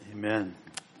Amen.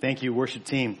 Thank you, worship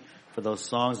team, for those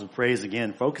songs of praise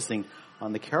again, focusing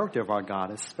on the character of our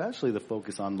God, especially the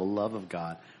focus on the love of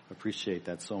God. I appreciate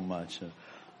that so much.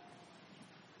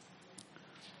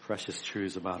 Precious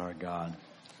truths about our God.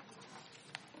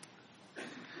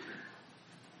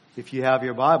 If you have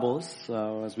your Bibles,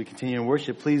 as we continue in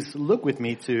worship, please look with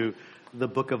me to the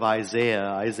book of Isaiah.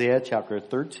 Isaiah chapter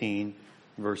 13,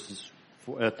 verses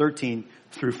 13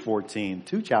 through 14.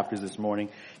 2 chapters this morning,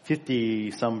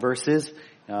 50-some verses,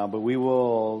 but we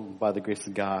will, by the grace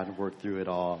of God, work through it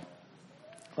all.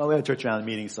 Well, we have a church family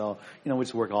meeting, so, we'll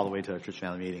just work all the way to our church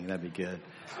family meeting. That'd be good.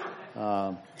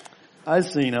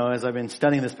 As I've been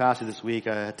studying this passage this week,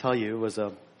 I tell you, it was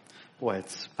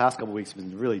it's past couple of weeks have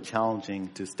been really challenging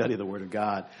to study the Word of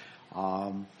God.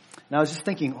 And I was just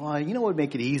thinking, what would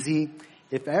make it easy?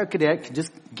 If Eric could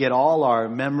just get all our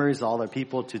members, all our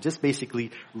people to just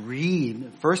basically read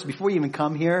first, before you even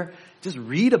come here, just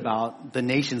read about the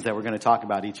nations that we're going to talk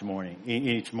about each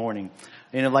morning.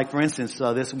 Like for instance,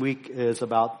 this week is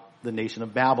about the nation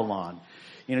of Babylon.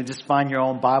 Just find your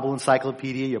own Bible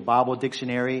encyclopedia, your Bible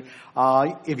dictionary.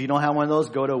 If you don't have one of those,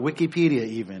 go to Wikipedia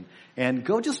even. And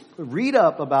go just read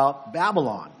up about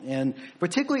Babylon. And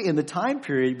particularly in the time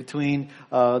period between,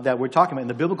 that we're talking about, in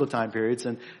the biblical time periods.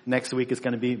 And next week is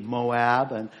going to be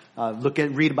Moab. And,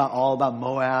 read all about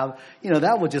Moab.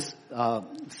 That will just,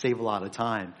 save a lot of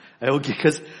time.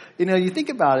 Because, you think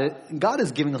about it, God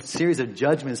is giving a series of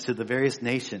judgments to the various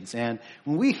nations. And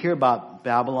when we hear about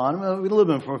Babylon, we're a little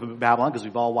bit more from Babylon because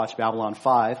we've all watched Babylon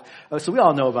 5. So we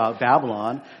all know about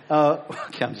Babylon.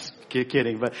 Okay, I'm just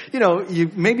kidding. But,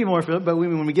 you may be more familiar, but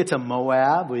when we get to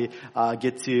Moab, we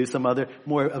get to some other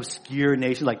more obscure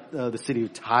nations like the city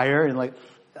of Tyre. And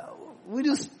we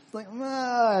just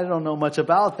I don't know much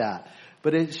about that.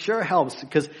 But it sure helps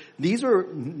because these are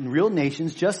real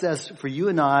nations, just as for you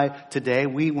and I today,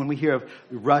 when we hear of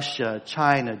Russia,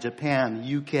 China, Japan,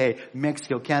 UK,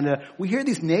 Mexico, Canada, we hear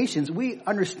these nations, we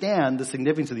understand the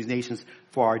significance of these nations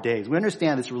for our days. We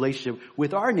understand this relationship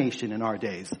with our nation in our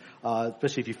days,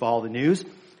 especially if you follow the news.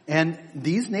 And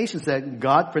these nations that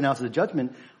God pronounces a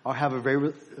judgment have a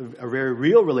very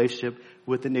real relationship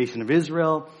with the nation of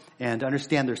Israel, and to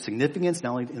understand their significance,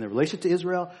 not only in their relationship to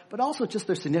Israel, but also just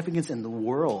their significance in the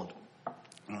world.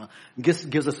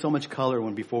 Gives us so much color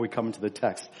before we come into the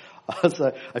text.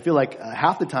 So I feel like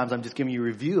half the times I'm just giving you a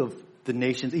review of the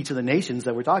nations, each of the nations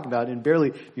that we're talking about, and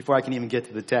barely before I can even get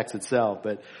to the text itself.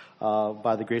 But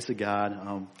by the grace of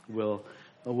God, we'll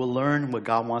learn what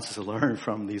God wants us to learn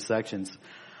from these sections.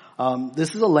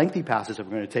 This is a lengthy passage that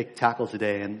we're going to tackle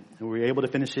today, and we were able to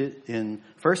finish it in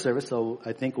first service, so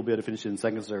I think we'll be able to finish it in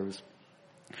second service.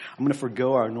 I'm going to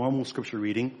forego our normal scripture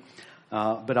reading,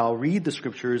 but I'll read the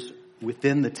scriptures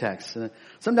within the text.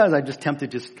 Sometimes I'm just tempted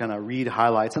to just kind of read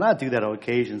highlights, and I do that on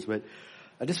occasions, but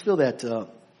I just feel that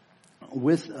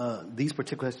with these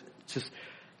particular, just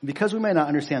because we may not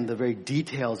understand the very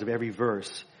details of every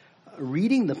verse,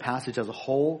 reading the passage as a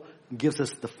whole gives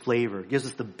us the flavor, gives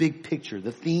us the big picture,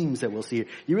 the themes that we'll see.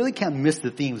 You really can't miss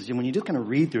the themes. When you just kind of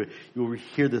read through it, you'll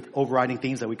hear the overriding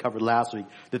themes that we covered last week,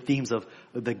 the themes of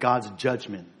God's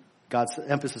judgment, God's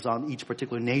emphasis on each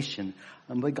particular nation,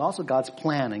 but also God's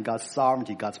plan and God's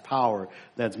sovereignty, God's power,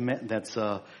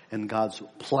 and God's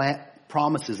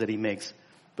promises that He makes,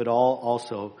 but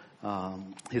also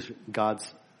the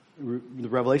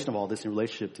revelation of all this in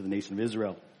relationship to the nation of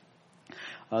Israel.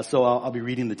 So I'll be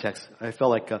reading the text. I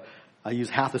felt like I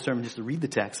use half the sermon just to read the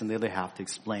text and the other half to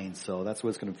explain. So that's what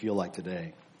it's going to feel like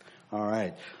today. All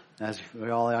right. As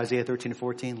we're all Isaiah 13 to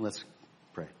 14, let's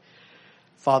pray.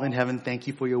 Father in heaven, thank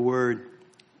you for your word.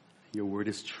 Your word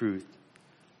is truth.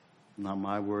 Not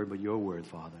my word, but your word,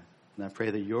 Father. And I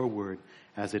pray that your word,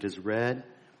 as it is read,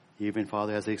 even,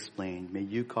 Father, as I explained, may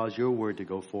you cause your word to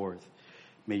go forth.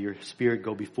 May your spirit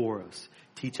go before us.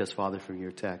 Teach us, Father, from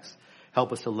your text.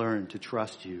 Help us to learn to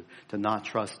trust you, to not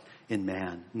trust in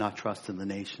man, not trust in the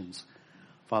nations.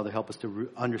 Father, help us to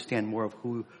understand more of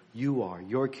who you are,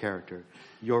 your character,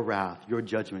 your wrath, your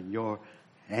judgment, your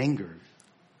anger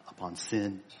upon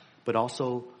sin, but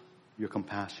also your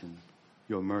compassion,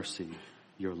 your mercy,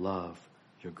 your love,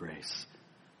 your grace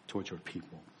towards your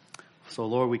people. So,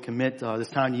 Lord, we commit this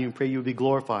time to you and pray you will be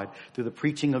glorified through the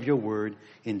preaching of your word.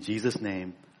 In Jesus'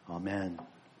 name, amen.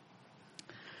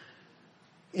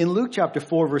 In Luke chapter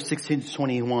 4, verse 16 to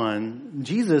 21,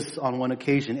 Jesus on one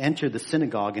occasion entered the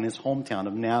synagogue in his hometown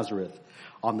of Nazareth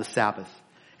on the Sabbath.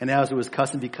 And as it was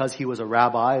custom, because he was a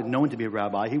rabbi, known to be a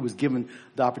rabbi, he was given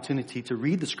the opportunity to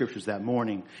read the scriptures that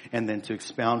morning and then to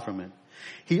expound from it.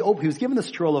 He was given the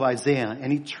scroll of Isaiah, and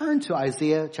he turned to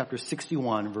Isaiah chapter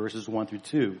 61, verses 1 through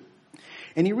 2.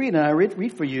 And I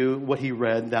read for you what he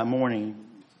read that morning.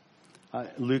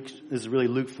 This is really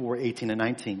Luke 4:18 and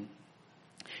 19.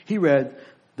 He read,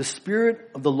 "The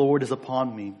Spirit of the Lord is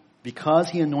upon me, because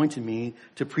He anointed me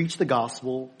to preach the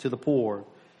gospel to the poor.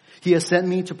 He has sent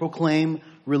me to proclaim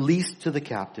release to the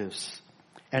captives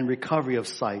and recovery of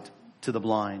sight to the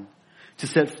blind, to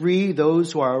set free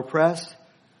those who are oppressed,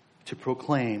 to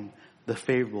proclaim the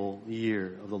favorable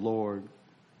year of the Lord."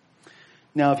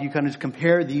 Now, if you kind of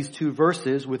compare these two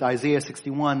verses with Isaiah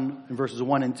 61 in verses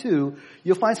 1 and 2,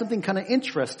 you'll find something kind of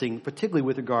interesting, particularly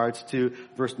with regards to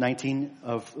verse 19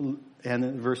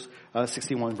 and verse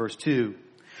 61, verse 2.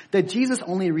 That Jesus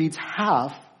only reads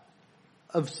half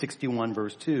of 61,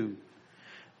 verse 2.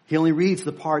 He only reads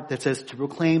the part that says to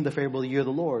proclaim the favorable year of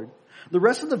the Lord. The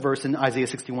rest of the verse in Isaiah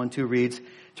 61:2 reads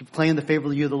to proclaim the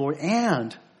favorable year of the Lord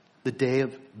and the day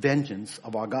of vengeance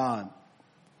of our God.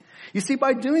 You see,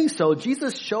 by doing so,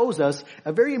 Jesus shows us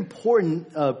a very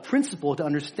important principle to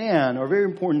understand, or a very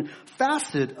important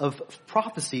facet of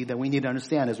prophecy that we need to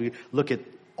understand as we look at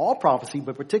all prophecy,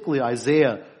 but particularly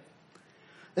Isaiah.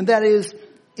 And that is,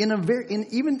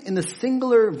 even in the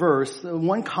singular verse,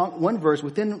 one verse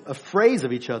within a phrase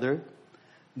of each other,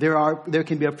 there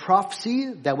can be a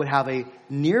prophecy that would have a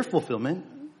near fulfillment.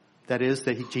 That is,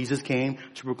 that Jesus came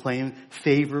to proclaim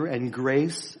favor and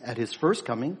grace at His first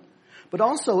coming. But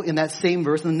also in that same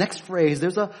verse, in the next phrase,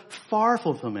 there's a far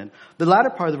fulfillment. The latter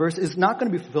part of the verse is not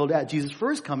going to be fulfilled at Jesus'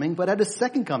 first coming, but at His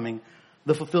second coming.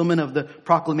 The fulfillment of the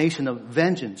proclamation of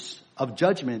vengeance, of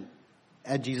judgment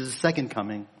at Jesus' second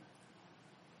coming.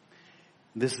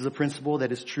 This is a principle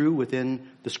that is true within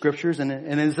the Scriptures, and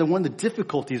it is one of the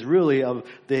difficulties really of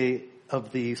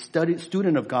the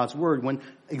student of God's Word when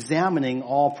examining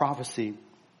all prophecy.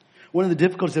 One of the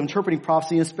difficulties of interpreting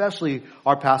prophecy, especially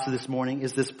our passage this morning,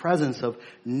 is this presence of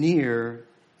near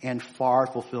and far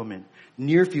fulfillment.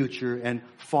 Near future and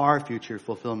far future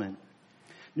fulfillment.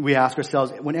 We ask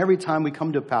ourselves, every time we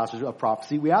come to a passage of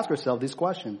prophecy, we ask ourselves this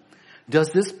question.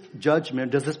 Does this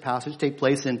passage take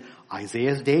place in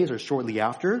Isaiah's days or shortly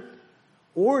after?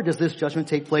 Or does this judgment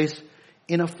take place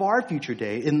in a far future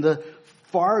day, in the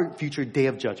far future day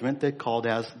of judgment that called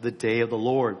as the day of the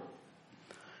Lord?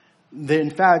 In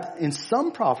fact, in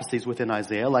some prophecies within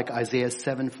Isaiah, like Isaiah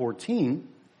 7:14,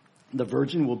 the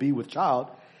virgin will be with child.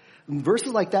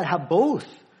 Verses like that have both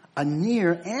a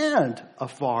near and a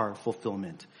far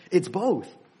fulfillment. It's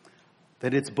both.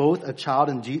 That it's both a child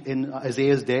in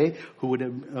Isaiah's day,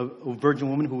 a virgin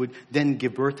woman who would then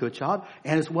give birth to a child,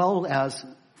 and as well as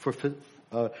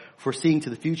foreseeing to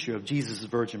the future of Jesus'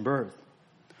 virgin birth.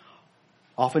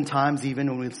 Oftentimes, even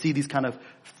when we see these kind of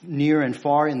near and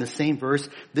far in the same verse,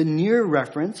 the near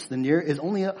is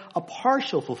only a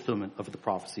partial fulfillment of the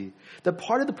prophecy. The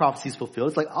part of the prophecy is fulfilled.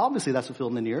 It's like, obviously that's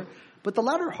fulfilled in the near, but the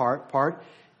latter part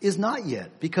is not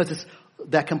yet, because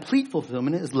that complete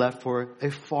fulfillment is left for a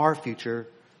far future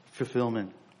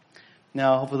fulfillment.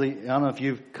 Now, hopefully, I don't know if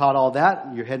you've caught all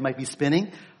that. Your head might be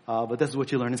spinning, but this is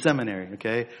what you learn in seminary,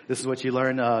 okay? This is what you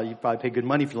learn. You probably pay good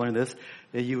money if you learn this.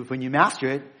 When you master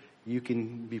it,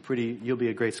 you'll be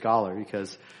a great scholar,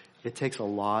 because it takes a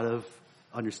lot of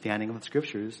understanding of the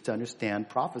Scriptures to understand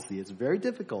prophecy. It's very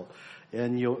difficult.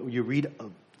 And you read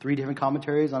 3 different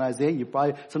commentaries on Isaiah, you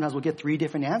probably sometimes will get 3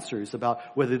 different answers about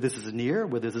whether this is near,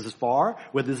 whether this is far,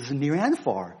 whether this is near and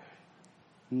far.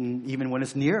 Even when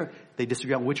it's near, they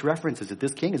disagree on which reference. Is it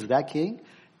this king? Is it that king?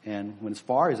 And when it's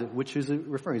far, which is it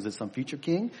referring? Is it some future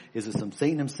king? Is it some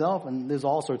Satan himself? And there's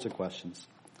all sorts of questions.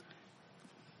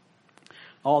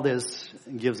 All this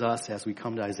gives us, as we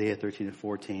come to Isaiah 13 and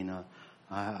 14,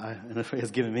 and it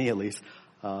has given me at least,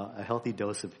 a healthy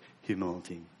dose of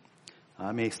humility.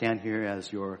 I may stand here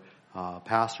as your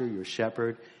pastor, your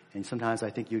shepherd, and sometimes I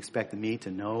think you expect me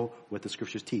to know what the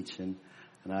Scriptures teach. And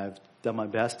I've done my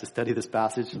best to study this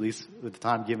passage, at least with the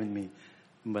time given me.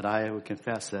 But I would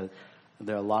confess that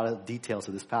there are a lot of details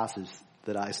of this passage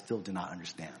that I still do not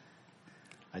understand.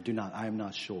 I am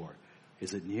not sure.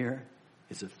 Is it near?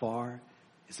 Is it far?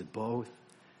 Is it both?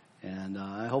 And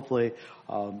hopefully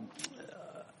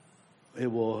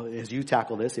it will, as you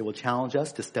tackle this, it will challenge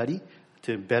us to study,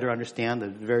 to better understand the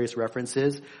various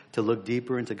references, to look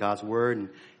deeper into God's Word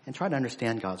and try to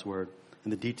understand God's Word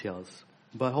and the details.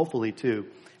 But hopefully, too,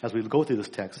 as we go through this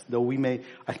text, though we may,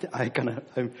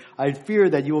 I fear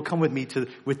that you will come with me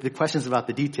with the questions about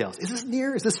the details. Is this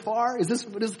near? Is this far? Is this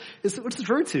what's this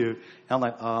referred to? And I'm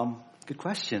like, good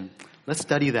question. Let's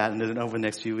study that over the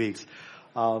next few weeks.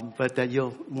 But that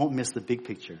you won't miss the big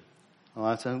picture.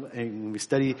 And when we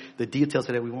study the details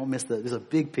today, we won't miss there's a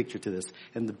big picture to this.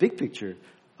 And the big picture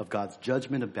of God's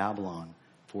judgment of Babylon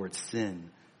for its sin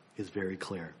is very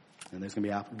clear. And there's going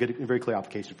to be a very clear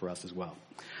application for us as well.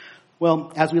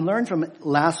 Well, as we learned from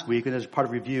last week and as part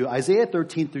of review, Isaiah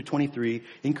 13 through 23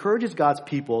 encourages God's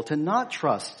people to not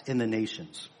trust in the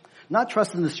nations, not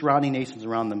trust in the surrounding nations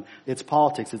around them, its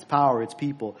politics, its power, its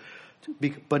people,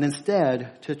 but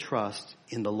instead to trust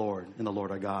in the Lord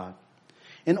our God.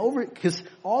 And because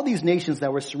all these nations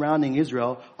that were surrounding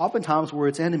Israel oftentimes were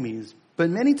its enemies, but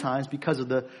many times because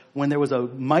of when there was a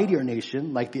mightier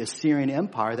nation like the Assyrian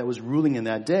Empire that was ruling in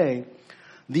that day,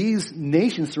 these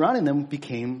nations surrounding them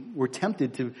were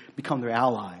tempted to become their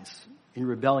allies in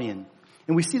rebellion.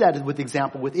 And we see that with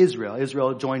example with Israel.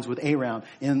 Israel joins with Aram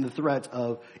in the threat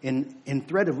of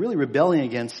really rebelling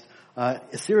against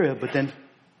Assyria, but then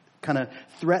kind of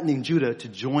threatening Judah to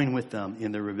join with them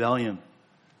in their rebellion.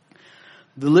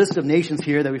 The list of nations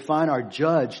here that we find are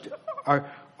judged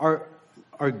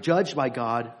by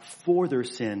God for their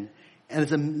sin, and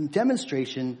it's a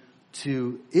demonstration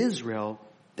to Israel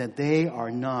that they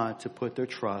are not to put their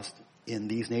trust in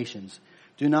these nations.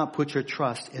 Do not put your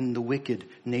trust in the wicked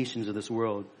nations of this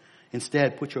world.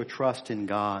 Instead, put your trust in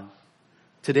God.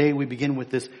 Today we begin with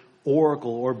this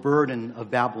oracle or burden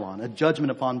of Babylon, a judgment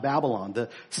upon Babylon, the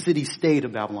city-state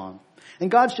of Babylon.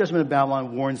 And God's judgment of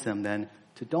Babylon warns them then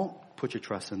to don't put your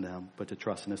trust in them, but to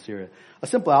trust in Assyria. A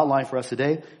simple outline for us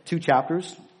today, 2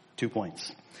 chapters, 2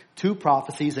 points. 2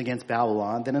 prophecies against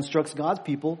Babylon that instructs God's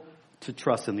people to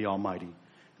trust in the Almighty.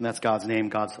 And that's God's name.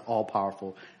 God's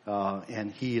all-powerful.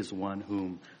 And He is one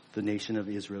whom the nation of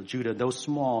Israel, Judah, though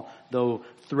small,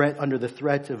 under the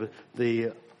threat of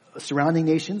the surrounding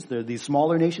nations, these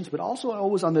smaller nations, but also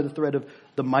always under the threat of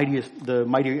the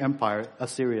mightier empire,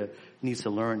 Assyria, needs to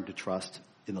learn to trust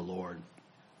in the Lord.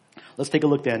 Let's take a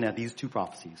look then at these 2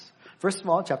 prophecies. First of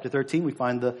all, chapter 13, we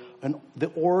find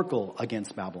the oracle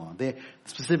against Babylon, the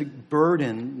specific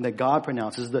burden that God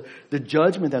pronounces, the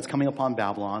judgment that's coming upon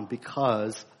Babylon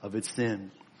because of its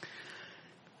sin.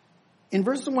 In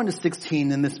verses 1 to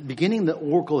 16, in this beginning, the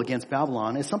oracle against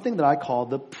Babylon is something that I call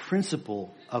the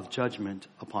principle of judgment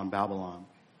upon Babylon.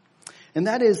 And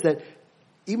that is that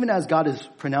even as God is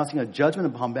pronouncing a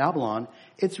judgment upon Babylon,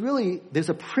 there's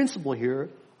a principle here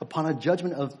upon a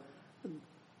judgment of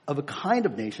a kind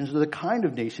of nations, or the kind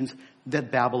of nations that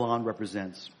Babylon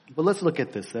represents. But let's look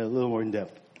at this a little more in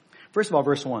depth. First of all,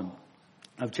 verse 1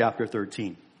 of chapter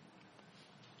 13.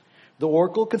 The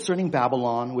oracle concerning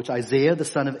Babylon, which Isaiah the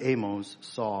son of Amos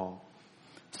saw.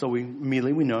 So we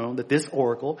know that this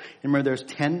oracle, and remember there's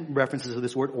 10 references to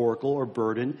this word oracle or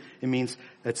burden. It means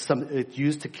it's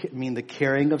used to mean the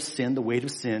carrying of sin, the weight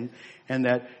of sin, and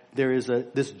that there is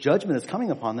this judgment that's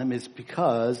coming upon them is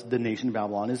because the nation of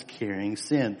Babylon is carrying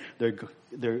sin.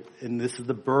 And this is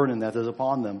the burden that is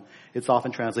upon them. It's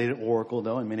often translated oracle,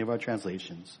 though, in many of our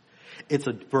translations. It's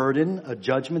a burden, a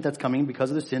judgment that's coming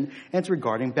because of the sin, and it's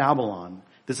regarding Babylon.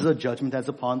 This is a judgment that's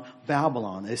upon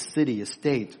Babylon, a city, a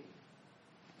state.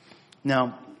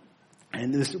 Now,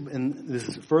 and this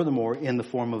is furthermore in the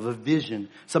form of a vision.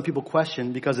 Some people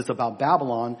question, because it's about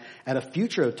Babylon at a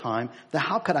future time, that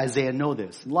how could Isaiah know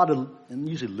this? And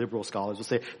usually liberal scholars will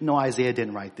say, no, Isaiah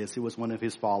didn't write this. It was one of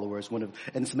his followers,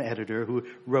 and some editor who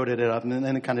wrote it up, and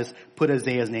then it kind of put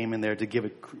Isaiah's name in there to give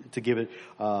it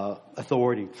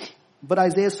authority. But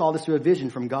Isaiah saw this through a vision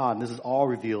from God, and this is all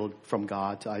revealed from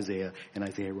God to Isaiah, and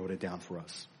Isaiah wrote it down for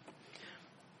us.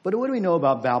 But what do we know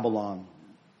about Babylon?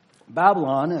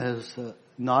 Babylon is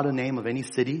not a name of any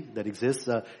city that exists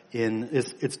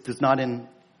it's not in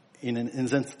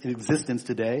existence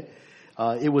today.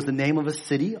 It was the name of a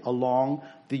city along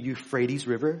the Euphrates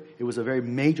River. It was a very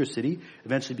major city.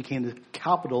 Eventually became the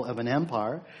capital of an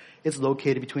empire. It's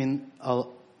located between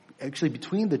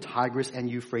the Tigris and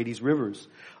Euphrates rivers,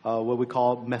 what we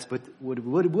call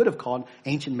would have called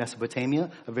ancient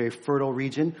Mesopotamia, a very fertile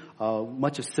region.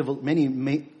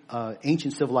 Many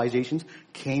ancient civilizations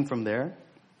came from there.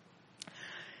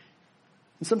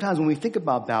 And sometimes when we think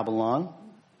about Babylon,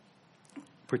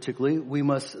 particularly,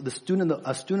 a student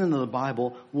of the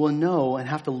Bible will know and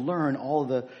have to learn all of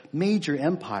the major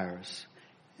empires.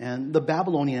 And the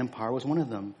Babylonian Empire was one of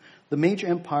them. The major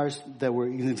empires that were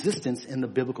in existence in the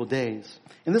biblical days.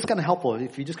 And this is kind of helpful.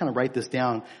 If you just kind of write this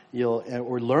down,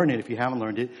 or learn it if you haven't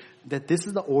learned it, that this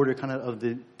is the order kind of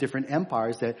the different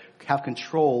empires that have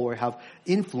control or have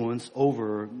influence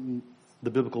over the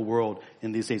biblical world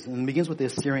in these days. And it begins with the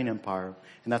Assyrian Empire.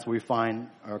 And that's where we find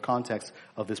our context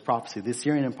of this prophecy. The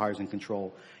Assyrian Empire is in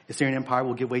control. The Assyrian Empire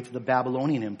will give way to the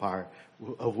Babylonian Empire,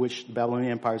 of which the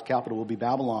Babylonian Empire's capital will be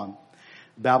Babylon.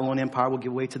 The Babylonian Empire will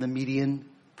give way to the Median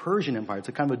Persian Empire. It's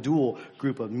a kind of a dual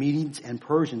group of Medes and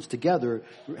Persians together,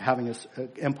 having an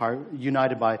empire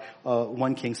united by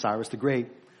one king, Cyrus the Great.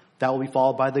 That will be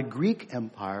followed by the Greek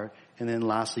Empire, and then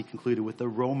lastly concluded with the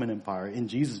Roman Empire. In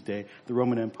Jesus' day, the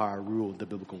Roman Empire ruled the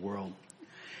biblical world.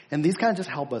 And these kind of just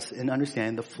help us in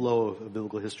understanding the flow of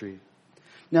biblical history.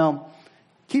 Now,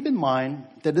 keep in mind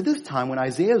that at this time when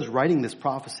Isaiah is writing this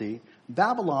prophecy,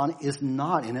 Babylon is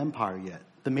not an empire yet.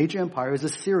 The major empire is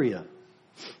Assyria.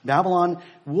 Babylon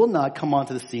will not come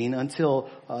onto the scene until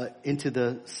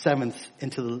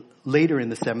later in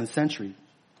the 7th century.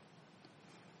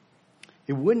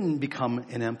 It wouldn't become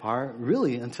an empire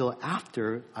really until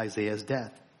after Isaiah's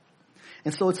death.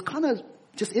 And so it's kind of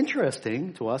just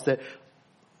interesting to us that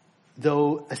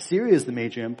though Assyria is the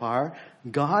major empire,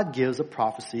 God gives a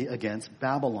prophecy against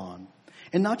Babylon.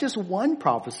 And not just one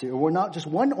prophecy, or not just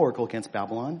one oracle against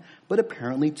Babylon, but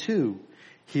apparently two.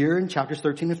 Here in chapters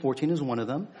 13 and 14 is one of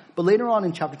them. But later on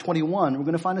in chapter 21, we're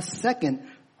going to find a second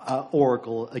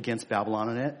oracle against Babylon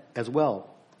in it as well.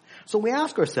 So we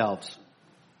ask ourselves,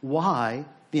 why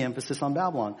the emphasis on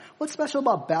Babylon? What's special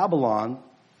about Babylon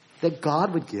that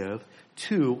God would give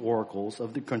two oracles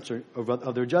of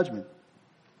their judgment?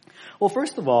 Well,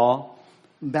 first of all,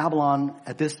 Babylon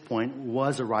at this point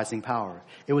was a rising power.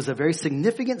 It was a very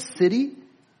significant city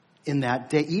in that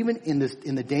day, even in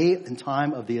the day and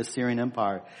time of the Assyrian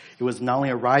Empire. It was not only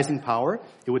a rising power,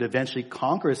 it would eventually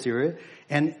conquer Assyria,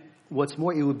 and what's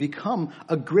more, it would become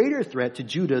a greater threat to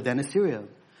Judah than Assyria.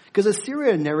 Because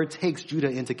Assyria never takes Judah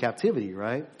into captivity,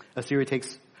 right? Assyria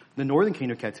takes the northern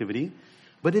kingdom captivity,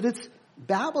 but it is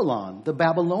Babylon, the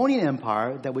Babylonian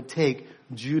Empire, that would take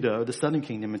Judah, the southern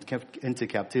kingdom, into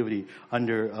captivity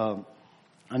under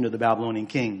the Babylonian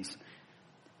kings.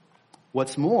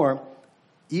 What's more,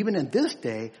 even in this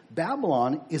day,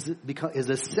 Babylon is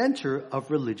a center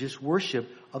of religious worship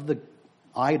of the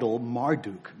idol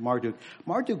Marduk.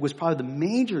 Marduk was probably the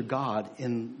major god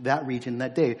in that region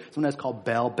that day. Sometimes called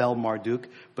Bel Marduk,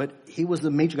 but he was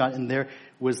the major god, and there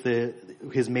was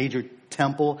his major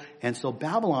temple. And so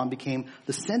Babylon became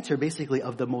the center basically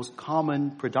of the most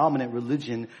common, predominant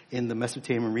religion in the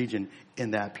Mesopotamian region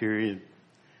in that period.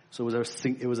 So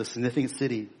it was a significant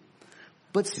city.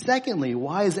 But secondly,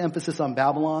 why is emphasis on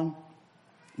Babylon?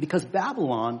 Because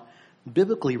Babylon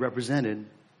biblically represented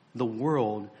the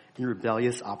world in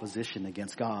rebellious opposition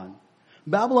against God.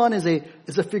 Babylon is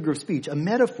a figure of speech, a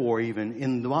metaphor even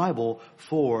in the Bible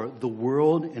for the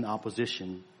world in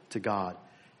opposition to God.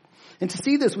 And to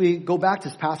see this, we go back to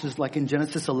passages like in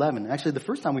Genesis 11. Actually, the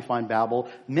first time we find Babel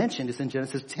mentioned is in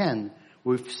Genesis 10,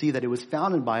 where we see that it was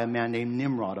founded by a man named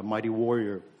Nimrod, a mighty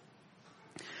warrior.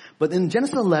 But in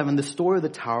Genesis 11, the story of the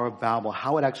Tower of Babel,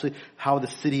 how the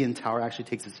city and tower actually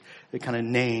takes its kind of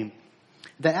name,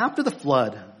 that after the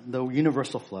flood, the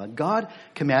universal flood, God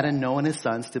commanded Noah and his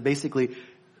sons to basically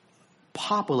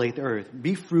populate the earth,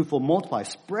 be fruitful, multiply,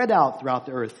 spread out throughout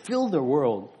the earth, fill the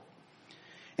world.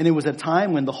 And it was a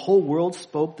time when the whole world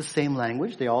spoke the same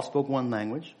language. They all spoke one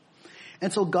language.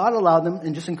 And so God allowed them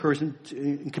and just encouraged them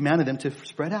and commanded them to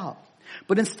spread out.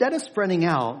 But instead of spreading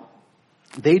out,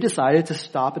 they decided to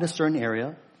stop in a certain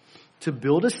area to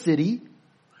build a city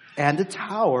and a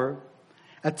tower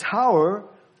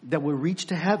that would reach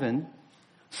to heaven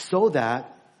so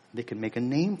that they could make a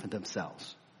name for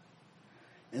themselves.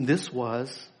 And this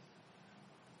was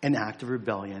an act of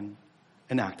rebellion,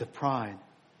 an act of pride.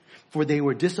 For they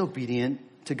were disobedient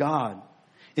to God.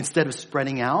 Instead of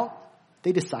spreading out,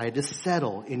 they decided to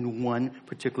settle in one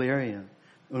particular area,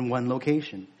 in one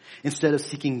location. Instead of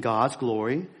seeking God's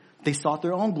glory, they sought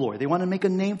their own glory. They wanted to make a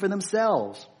name for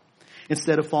themselves.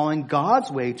 Instead of following God's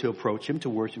way to approach Him, to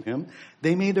worship Him,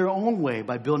 they made their own way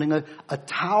by building a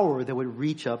tower that would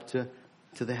reach up to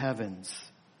the heavens.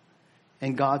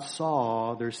 And God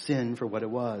saw their sin for what it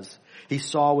was. He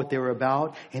saw what they were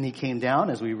about, and He came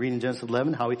down, as we read in Genesis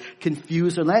 11, how He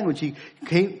confused their language.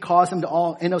 He caused them to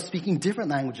all end up speaking different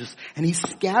languages, and He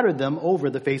scattered them over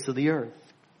the face of the earth.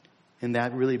 And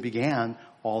that really began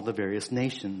all the various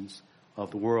nations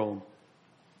of the world.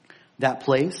 That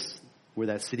place where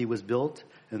that city was built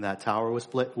and that tower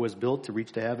was built to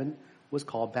reach to heaven was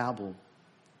called Babel,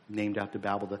 named after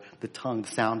Babel, the tongue, the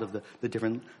sound of the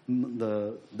different,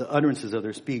 the utterances of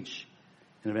their speech,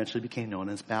 and eventually became known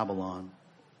as Babylon.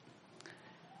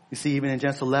 You see, even in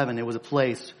Genesis 11, it was a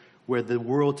place where the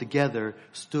world together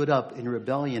stood up in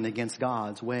rebellion against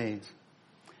God's ways.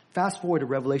 Fast forward to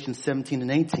Revelation 17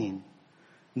 and 18.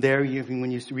 There,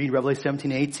 when you read Revelation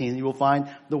 17 and 18, you will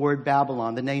find the word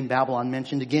Babylon, the name Babylon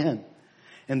mentioned again.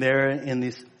 And there in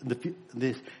this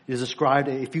is ascribed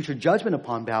a future judgment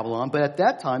upon Babylon. But at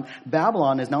that time,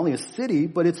 Babylon is not only a city,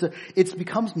 but it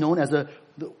becomes known as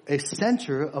a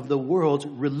center of the world's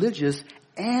religious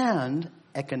and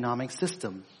economic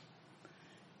system.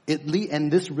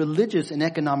 And this religious and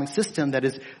economic system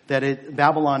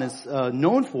Babylon is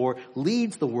known for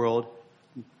leads the world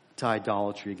to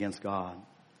idolatry against God.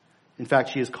 In fact,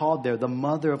 she is called there the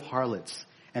mother of harlots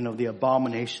and of the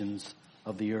abominations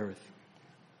of the earth.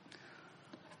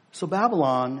 So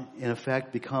Babylon, in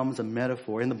effect, becomes a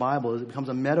metaphor. In the Bible, it becomes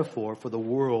a metaphor for the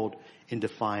world in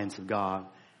defiance of God.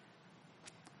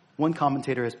 One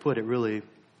commentator has put it really,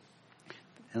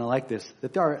 and I like this,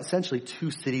 that there are essentially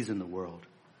two cities in the world.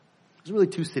 There's really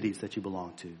two cities that you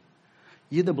belong to.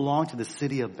 You either belong to the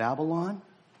city of Babylon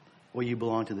or you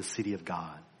belong to the city of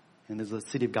God. And there's a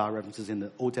city of God references in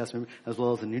the Old Testament as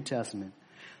well as the New Testament.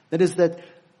 That is that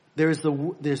there's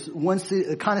one city,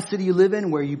 a kind of city you live in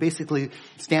where you basically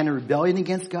stand in rebellion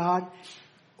against God,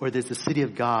 or there's the city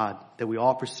of God that we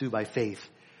all pursue by faith,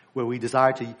 where we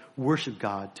desire to worship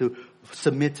God, to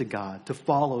submit to God, to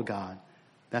follow God.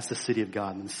 That's the city of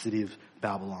God and the city of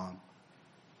Babylon.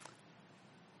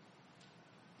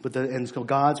 And so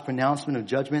God's pronouncement of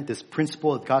judgment, this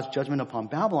principle of God's judgment upon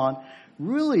Babylon,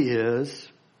 really is,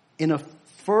 in a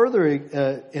further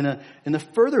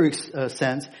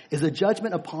sense, is a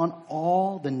judgment upon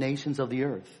all the nations of the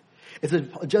earth. It's a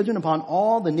judgment upon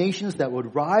all the nations that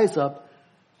would rise up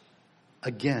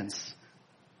against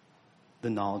the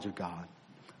knowledge of God,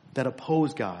 that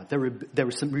oppose God, that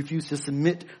refuse to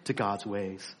submit to God's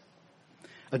ways.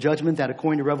 A judgment that,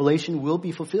 according to Revelation, will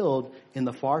be fulfilled in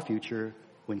the far future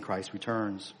when Christ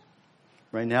returns.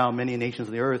 Right now, many nations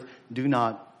of the earth do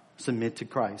not submit to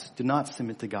Christ, do not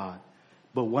submit to God.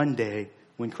 But one day,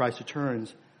 when Christ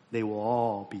returns, they will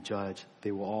all be judged.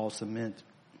 They will all submit.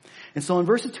 And so in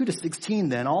verses 2 to 16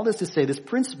 then, all this to say, this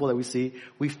principle that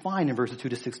we find in verses 2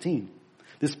 to 16.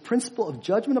 This principle of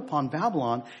judgment upon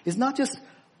Babylon is not just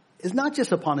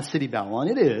upon a city Babylon.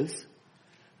 It is.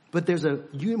 But there's a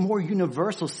more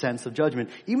universal sense of judgment.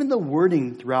 Even the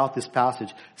wording throughout this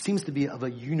passage seems to be of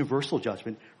a universal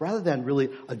judgment rather than really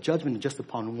a judgment just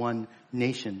upon one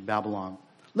nation, Babylon.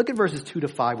 Look at verses 2 to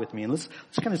 5 with me, and let's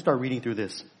kind of start reading through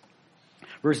this.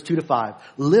 Verses 2 to 5.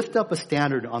 Lift up a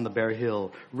standard on the bare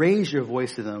hill. Raise your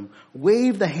voice to them.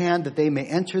 Wave the hand that they may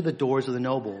enter the doors of the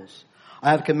nobles.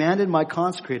 I have commanded my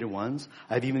consecrated ones.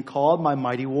 I have even called my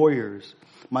mighty warriors,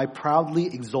 my proudly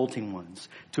exulting ones,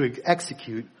 to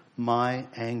execute my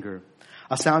anger.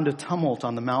 A sound of tumult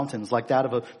on the mountains like that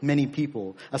of many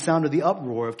people. A sound of the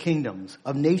uproar of kingdoms,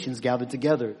 of nations gathered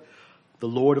together. The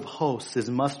Lord of hosts is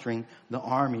mustering the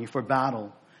army for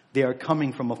battle. They are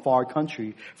coming from a far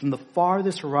country, from the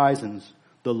farthest horizons,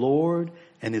 the Lord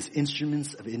and his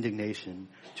instruments of indignation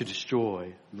to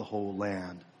destroy the whole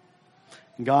land.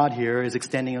 God here is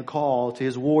extending a call to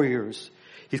his warriors.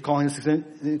 He's calling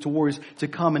to warriors to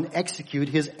come and execute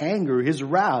his anger, his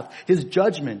wrath, his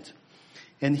judgment.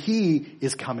 And he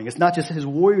is coming. It's not just his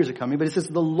warriors are coming, but it says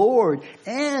the Lord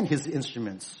and his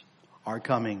instruments are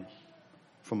coming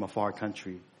from a far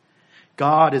country.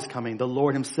 God is coming, the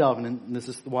Lord himself. And this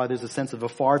is why there's a sense of a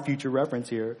far future reference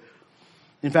here.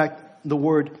 In fact, the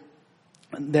word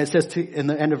that says in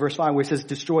the end of verse 5 where it says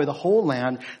destroy the whole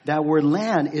land, that word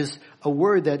land is a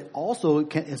word that also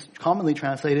is commonly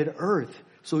translated earth.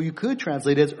 So you could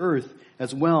translate it as earth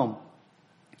as well.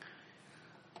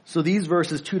 So these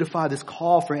verses 2 to 5, this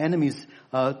call for enemies,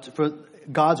 for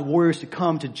God's warriors to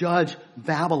come to judge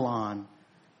Babylon,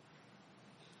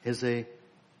 is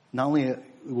not only it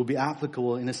will be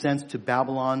applicable in a sense to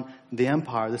Babylon, the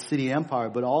empire, the city empire,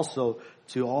 but also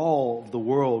to all of the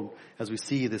world as we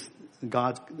see this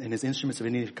God and his instruments of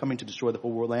indignation coming to destroy the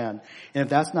whole world land. And if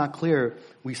that's not clear,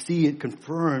 we see it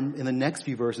confirmed in the next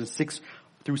few verses, 6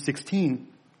 through 16,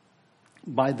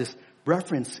 by this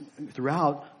reference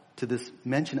throughout to this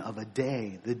mention of a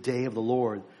day, the day of the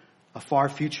Lord, a far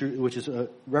future, which is a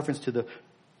reference to the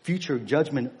future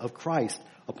judgment of Christ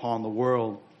upon the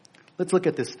world. Let's look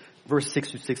at this verse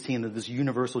 6 through 16 of this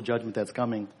universal judgment that's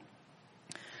coming.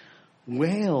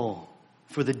 Wail,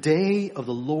 for the day of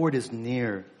the Lord is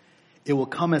near. It will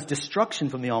come as destruction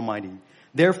from the Almighty.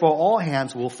 Therefore all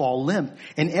hands will fall limp,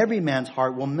 and every man's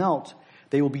heart will melt.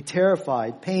 They will be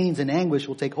terrified. Pains and anguish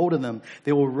will take hold of them.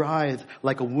 They will writhe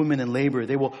like a woman in labor.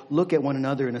 They will look at one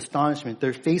another in astonishment,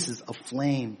 their faces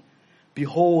aflame.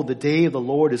 Behold, the day of the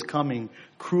Lord is coming,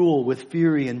 cruel with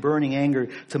fury and burning anger,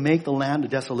 to make the land a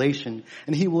desolation,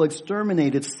 and he will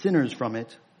exterminate its sinners from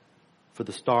it. For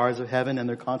the stars of heaven and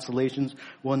their constellations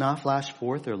will not flash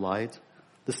forth their light.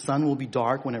 The sun will be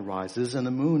dark when it rises, and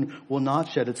the moon will not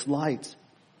shed its light.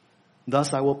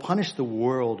 Thus I will punish the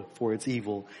world for its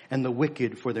evil, and the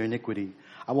wicked for their iniquity.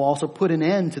 I will also put an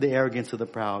end to the arrogance of the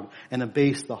proud, and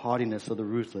abase the haughtiness of the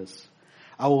ruthless.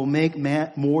 I will make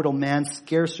mortal man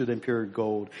scarcer than pure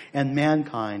gold, and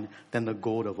mankind than the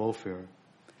gold of Ophir.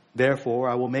 Therefore,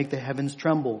 I will make the heavens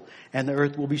tremble, and the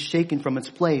earth will be shaken from its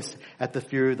place at the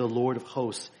fear of the Lord of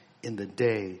hosts in the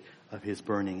day of his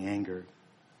burning anger.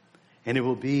 And it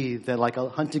will be that like a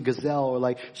hunted gazelle or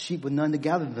like sheep with none to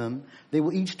gather them, they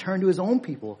will each turn to his own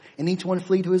people, and each one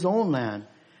flee to his own land.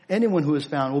 Anyone who is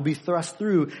found will be thrust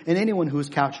through, and anyone who is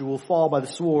captured will fall by the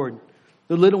sword.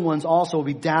 The little ones also will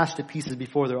be dashed to pieces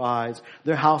before their eyes.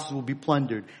 Their houses will be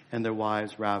plundered, and their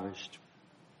wives ravished.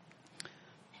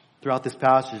 Throughout this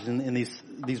passage, in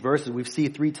these verses, we see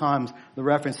 3 times the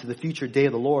reference to the future day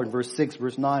of the Lord, verse 6,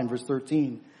 verse 9, verse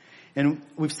 13. And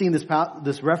we've seen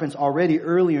this reference already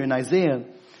earlier in Isaiah.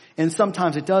 And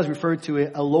sometimes it does refer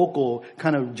to a local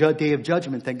kind of day of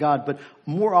judgment, thank God. But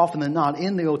more often than not,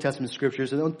 in the Old Testament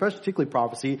scriptures, and particularly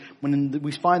prophecy, when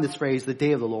we find this phrase, the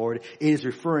day of the Lord, it is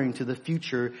referring to the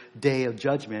future day of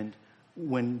judgment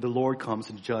when the Lord comes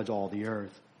to judge all the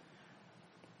earth.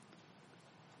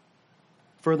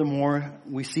 Furthermore,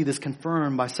 we see this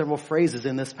confirmed by several phrases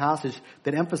in this passage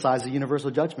that emphasize the universal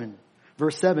judgment.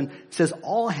 Verse 7 says,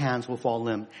 all hands will fall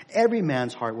limp. Every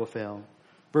man's heart will fail.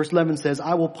 Verse 11 says,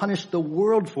 I will punish the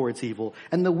world for its evil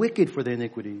and the wicked for their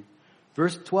iniquity.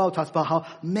 Verse 12 talks about how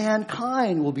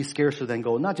mankind will be scarcer than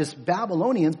gold. Not just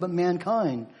Babylonians, but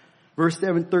mankind. Verse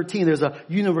 13, there's a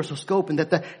universal scope in that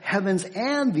the heavens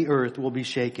and the earth will be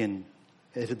shaken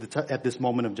at this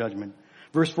moment of judgment.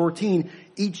 Verse 14,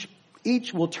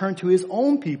 each will turn to his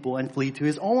own people and flee to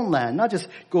his own land. Not just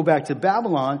go back to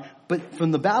Babylon, but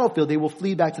from the battlefield, they will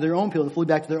flee back to their own people, flee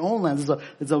back to their own lands.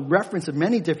 There's a reference of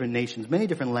many different nations, many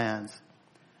different lands.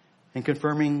 And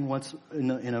confirming what's,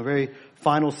 in a very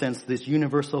final sense, this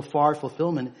universal far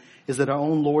fulfillment is that our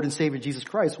own Lord and Savior Jesus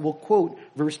Christ will quote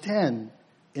verse 10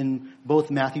 in both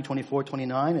Matthew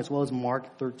 24:29 as well as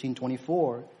Mark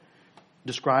 13:24,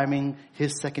 describing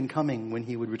his second coming when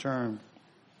he would return.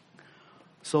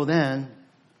 So then,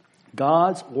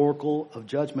 God's oracle of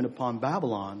judgment upon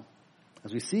Babylon,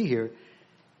 as we see here,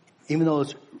 even though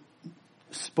it's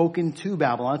spoken to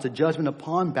Babylon, it's a judgment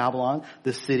upon Babylon,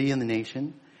 the city and the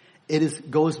nation,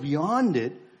 goes beyond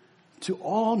it to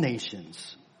all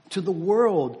nations, to the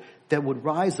world that would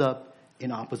rise up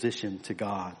in opposition to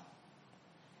God.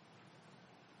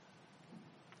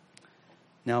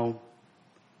 Now,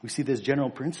 we see this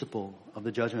general principle of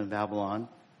the judgment of Babylon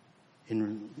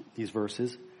in these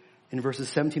verses. In verses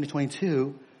 17 to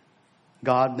 22,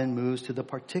 God then moves to the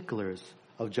particulars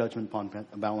of judgment upon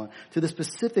Babylon, to the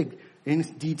specific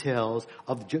details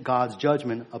of God's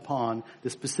judgment upon the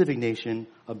specific nation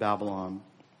of Babylon.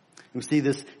 And we see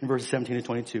this in verses 17 to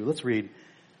 22. Let's read.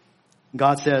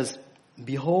 God says,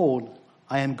 behold,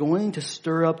 I am going to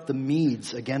stir up the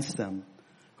Medes against them,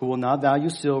 who will not value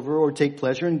silver or take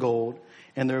pleasure in gold,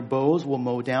 and their bows will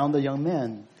mow down the young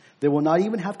men. They will not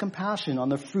even have compassion on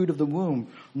the fruit of the womb,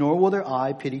 nor will their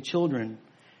eye pity children.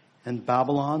 And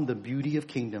Babylon, the beauty of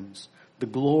kingdoms, the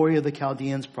glory of the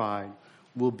Chaldeans' pride,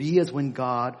 will be as when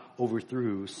God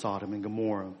overthrew Sodom and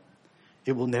Gomorrah.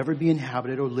 It will never be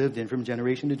inhabited or lived in from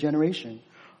generation to generation,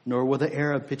 nor will the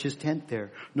Arab pitch his tent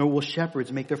there, nor will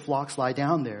shepherds make their flocks lie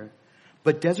down there.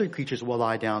 But desert creatures will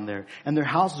lie down there, and their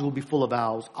houses will be full of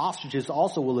owls. Ostriches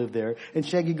also will live there, and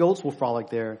shaggy goats will frolic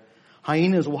there.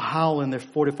 Hyenas will howl in their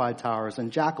fortified towers,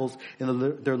 and jackals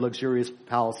in their luxurious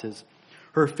palaces.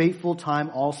 Her fateful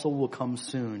time also will come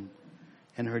soon,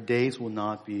 and her days will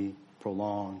not be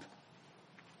prolonged.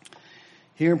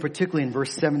 Here, particularly in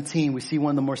verse 17, we see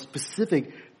one of the more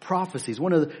specific prophecies,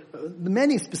 one of the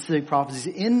many specific prophecies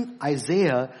in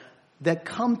Isaiah that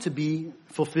come to be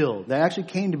fulfilled, that actually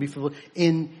came to be fulfilled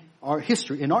in our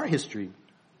history.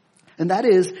 And that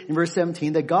is, in verse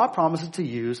 17, that God promises to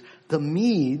use the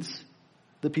Medes,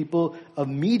 the people of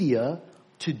Media,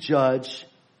 to judge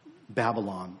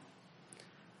Babylon.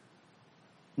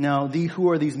 Now, who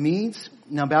are these Medes?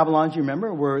 Now, Babylon, do you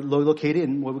remember, were located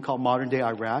in what we call modern-day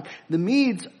Iraq. The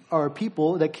Medes are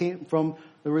people that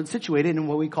were situated in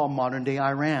what we call modern-day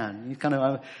Iran.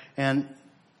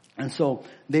 And so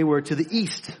they were to the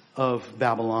east of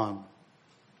Babylon.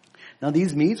 Now,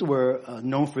 these Medes were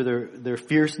known for their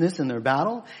fierceness in their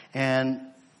battle. And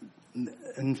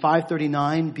in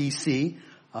 539 BC,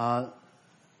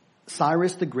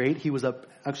 Cyrus the Great, he was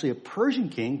actually a Persian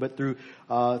king, but through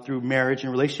marriage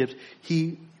and relationships,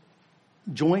 he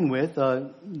joined with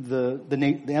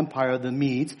the empire of the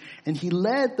Medes, and he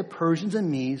led the Persians and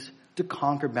Medes to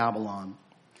conquer Babylon,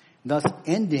 thus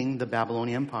ending the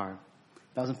Babylonian Empire.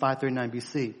 That was in 539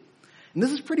 BC. And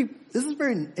this is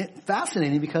very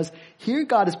fascinating because here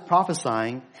God is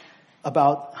prophesying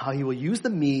about how he will use the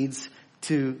Medes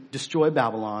to destroy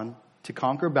Babylon, to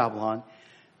conquer Babylon,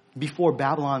 before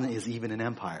Babylon is even an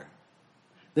empire.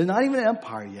 They're not even an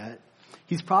empire yet.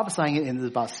 He's prophesying it in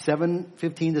about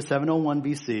 715 to 701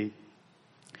 BC.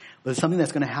 But it's something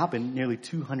that's going to happen nearly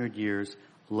 200 years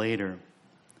later.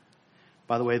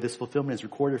 By the way, this fulfillment is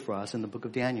recorded for us in the book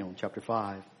of Daniel, chapter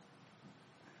 5.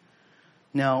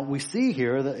 Now, we see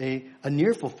here that a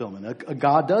near fulfillment.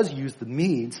 God does use the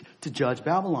Medes to judge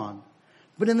Babylon.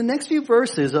 But in the next few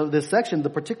verses of this section, the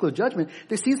particular judgment,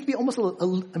 there seems to be almost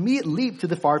an immediate leap to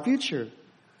the far future.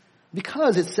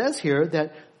 Because it says here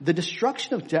that the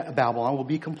destruction of Babylon will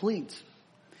be complete.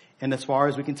 And as far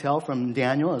as we can tell from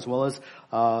Daniel, as well as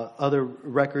other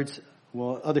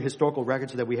historical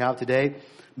records that we have today,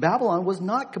 Babylon was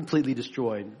not completely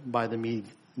destroyed by the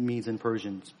Medes and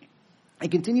Persians. It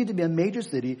continued to be a major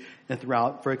city and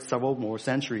throughout for several more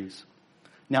centuries.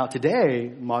 Now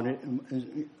today,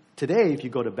 if you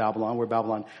go to Babylon, where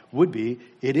Babylon would be,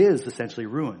 it is essentially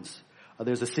ruins.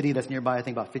 There's a city that's nearby, I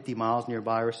think about 50 miles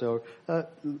nearby or so,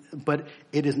 but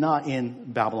it is not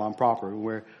in Babylon proper,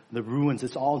 where the ruins,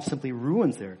 it's all simply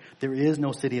ruins there. There is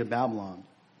no city of Babylon.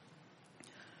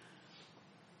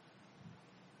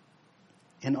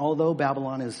 And although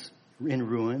Babylon is in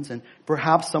ruins, and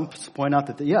perhaps some point out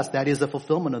that, yes, that is a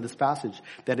fulfillment of this passage.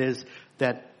 That is,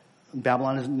 that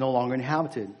Babylon is no longer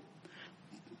inhabited.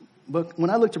 But when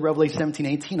I look to Revelation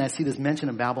 17:18, I see this mention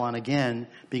of Babylon again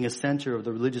being a center of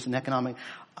the religious and economic.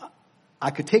 I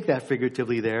could take that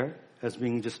figuratively there as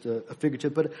being just a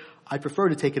figurative, but I prefer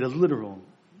to take it as literal.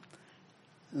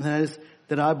 And that is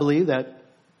that I believe that,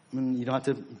 you don't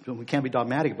have to, we can't be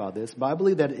dogmatic about this, but I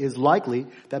believe that it is likely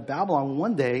that Babylon will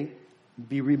one day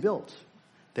be rebuilt.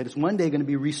 That it's one day going to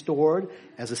be restored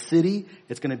as a city.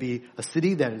 It's going to be a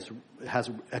city that has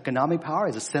economic power,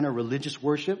 as a center of religious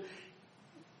worship,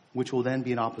 which will then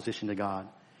be in opposition to God.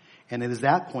 And it is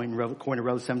that point, according to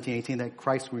Revelation 17:18, that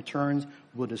Christ returns,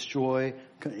 will destroy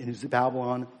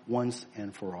Babylon once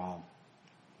and for all.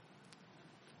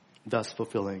 Thus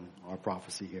fulfilling our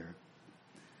prophecy here.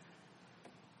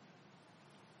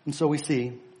 And so we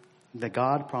see that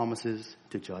God promises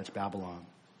to judge Babylon.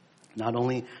 Not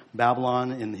only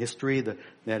Babylon in history, that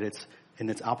it's in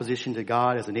its opposition to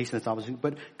God as a nation that's opposition,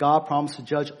 but God promised to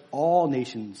judge all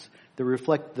nations that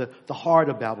reflect the heart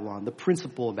of Babylon, the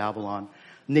principle of Babylon.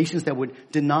 Nations that would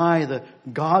deny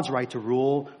God's right to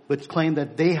rule, but claim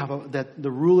that that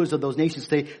the rulers of those nations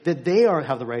say that they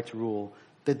have the right to rule,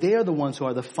 that they are the ones who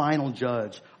are the final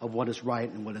judge of what is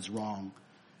right and what is wrong.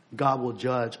 God will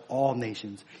judge all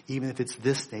nations, even if it's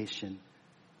this nation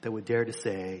that would dare to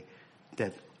say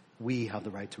that we have the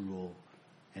right to rule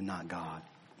and not God.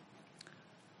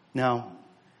 Now,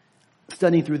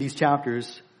 studying through these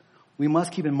chapters, we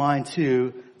must keep in mind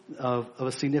too of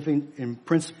a significant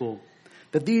principle,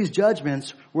 that these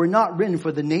judgments were not written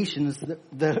for the nations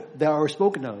that are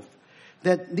spoken of.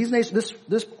 That these nations,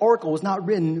 this oracle was not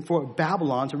written for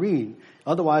Babylon to read.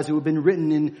 Otherwise, it would have been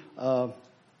written in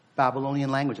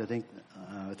Babylonian language. I think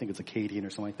it's Akkadian or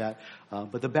something like that.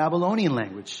 But the Babylonian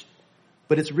language.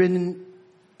 But it's written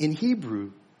in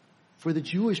Hebrew for the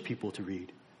Jewish people to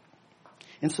read.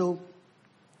 And so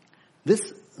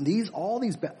all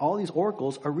these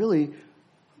oracles are really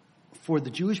for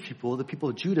the Jewish people, the people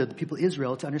of Judah, the people of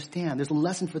Israel to understand. There's a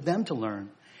lesson for them to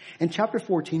learn. And chapter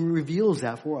 14 reveals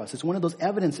that for us. It's one of those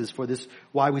evidences for this,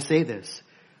 why we say this.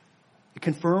 It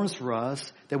confirms for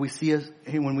us that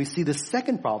when we see the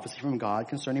second prophecy from God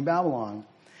concerning Babylon,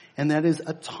 and that is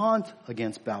a taunt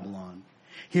against Babylon.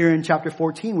 Here in chapter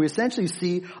 14, we essentially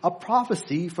see a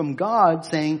prophecy from God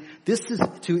saying, this is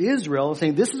to Israel,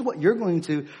 saying, this is what you're going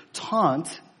to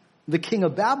taunt the king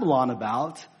of Babylon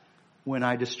about when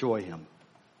I destroy him.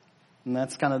 And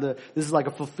that's this is like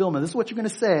a fulfillment. This is what you're going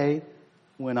to say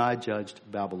when I judged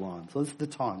Babylon. So this is the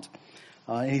taunt.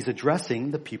 And he's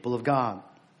addressing the people of God.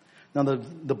 Now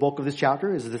the bulk of this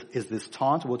chapter is this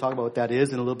taunt. We'll talk about what that is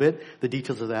in a little bit, the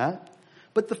details of that.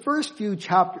 But the first few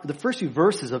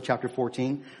verses of chapter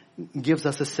 14 gives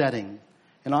us a setting.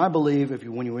 And I believe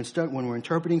when we're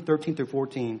interpreting 13 through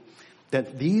 14,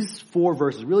 that these 4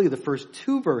 verses, really the first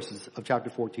 2 verses of chapter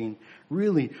 14,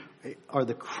 really are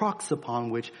the crux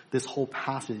upon which this whole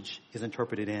passage is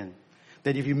interpreted in.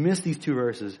 That if you miss these 2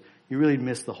 verses, you really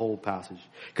miss the whole passage.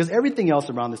 Because everything else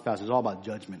around this passage is all about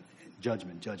judgment.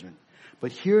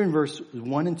 But here in verse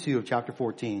 1 and 2 of chapter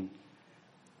 14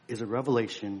 is a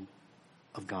revelation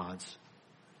of God's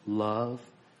love,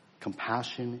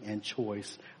 compassion, and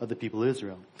choice of the people of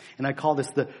Israel. And I call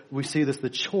this we see this the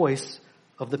choice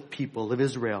of the people of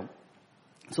Israel.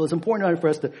 So it's important for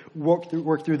us to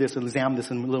work through this and examine this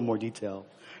in a little more detail.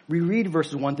 We read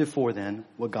verses 1 through 4 then,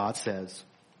 what God says.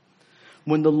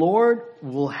 When the Lord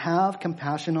will have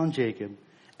compassion on Jacob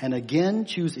and again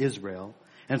choose Israel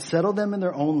and settle them in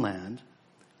their own land,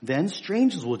 Then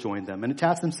strangers will join them and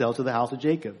attach themselves to the house of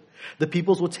Jacob. The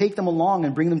peoples will take them along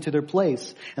and bring them to their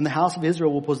place, and the house of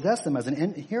Israel will possess them as an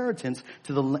inheritance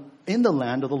in the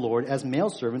land of the Lord as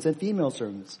male servants and female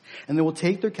servants. And they will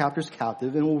take their captors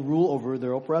captive and will rule over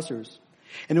their oppressors.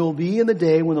 And it will be in the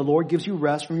day when the Lord gives you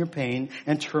rest from your pain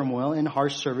and turmoil and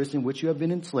harsh service in which you have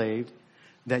been enslaved,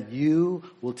 that you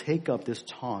will take up this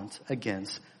taunt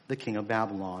against the king of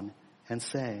Babylon and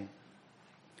say.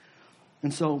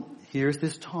 And so here's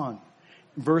this taunt.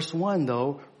 Verse 1,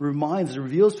 though,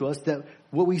 reveals to us that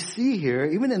what we see here,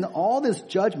 even in all this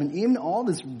judgment, even all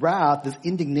this wrath, this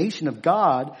indignation of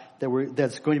God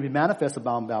that's going to be manifest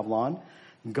about Babylon,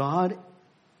 God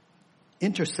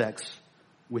intersects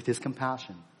with his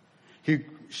compassion. He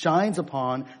shines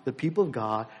upon the people of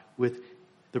God with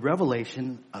the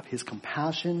revelation of his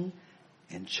compassion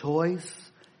and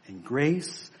choice and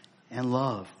grace and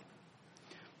love.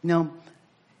 Now,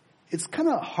 it's kind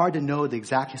of hard to know the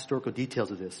exact historical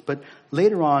details of this, but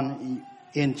later on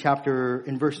in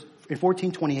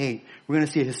 1428, we're going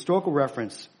to see a historical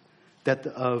reference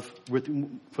for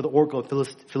the oracle of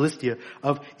Philistia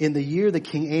in the year that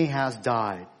King Ahaz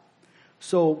died.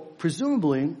 So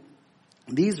presumably,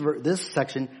 this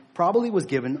section probably was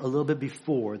given a little bit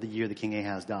before the year that King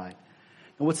Ahaz died.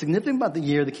 And what's significant about the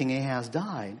year that King Ahaz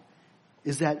died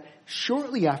is that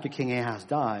shortly after King Ahaz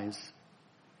dies,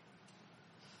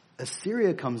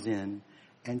 Assyria comes in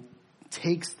and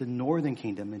takes the northern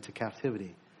kingdom into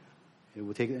captivity. It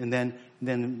will take, and then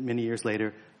many years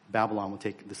later, Babylon will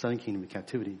take the southern kingdom into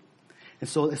captivity. And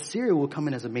so Assyria will come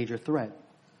in as a major threat.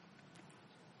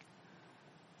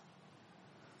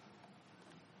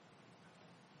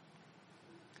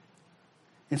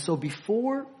 And so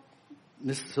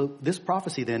this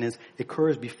prophecy then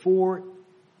occurs before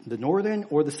the northern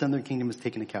or the southern kingdom is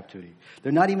taken into captivity.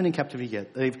 They're not even in captivity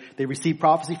yet. They received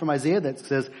prophecy from Isaiah that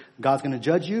says God's going to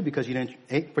judge you because you didn't,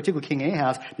 particularly King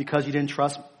Ahaz, because you didn't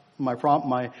trust my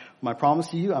promise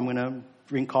to you. I'm going to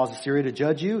cause Assyria to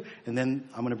judge you, and then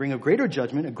I'm going to bring a greater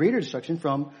judgment, a greater destruction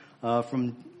from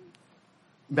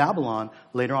Babylon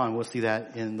later on. We'll see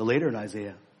that later in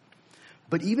Isaiah.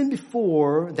 But even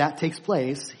before that takes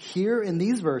place, here in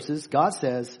these verses, God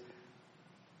says,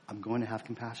 I'm going to have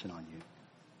compassion on you.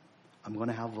 I'm going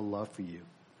to have a love for you.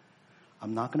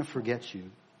 I'm not going to forget you.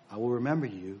 I will remember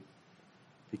you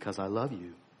because I love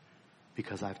you,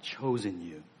 because I've chosen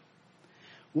you.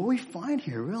 What we find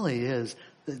here really is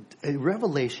a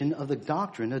revelation of the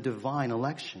doctrine of divine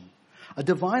election. A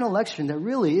divine election that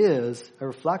really is a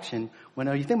reflection. When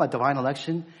you think about divine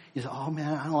election, you say, oh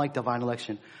man, I don't like divine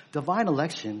election. Divine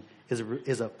election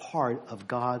is a part of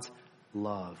God's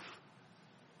love.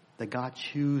 That God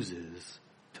chooses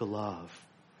to love.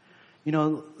 You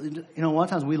know, a lot of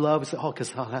times we love,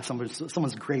 because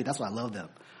someone's great. That's why I love them.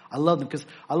 I love them because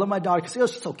I love my daughter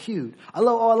because she's so cute. I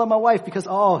love my wife because,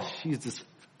 she just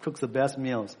cooks the best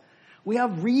meals. We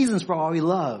have reasons for why we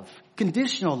love.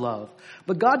 Conditional love.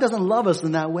 But God doesn't love us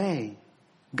in that way.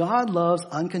 God loves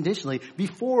unconditionally.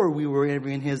 Before we were ever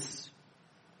in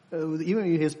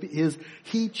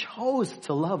He chose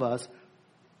to love us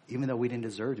even though we didn't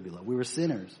deserve to be loved. We were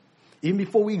sinners. Even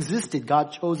before we existed,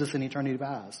 God chose us in eternity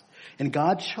past. And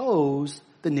God chose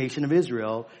the nation of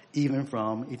Israel even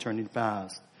from eternity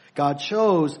past. God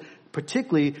chose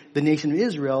particularly the nation of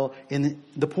Israel in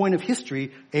the point of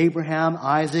history, Abraham,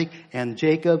 Isaac, and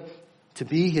Jacob, to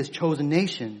be his chosen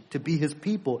nation, to be his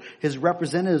people, his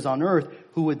representatives on earth,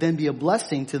 who would then be a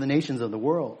blessing to the nations of the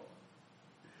world.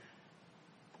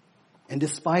 And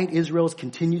despite Israel's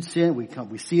continued sin, we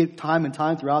see it time and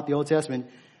time throughout the Old Testament,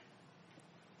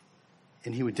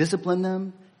 and he would discipline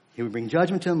them, he would bring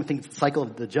judgment to them. I think it's the cycle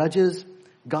of the judges.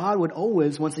 God would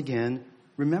always, once again,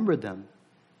 remember them.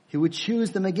 He would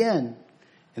choose them again.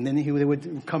 And then they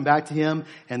would come back to him,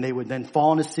 and they would then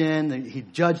fall into sin.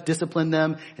 He'd judge, discipline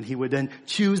them, and he would then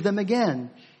choose them again.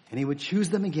 And he would choose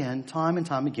them again, time and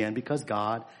time again, because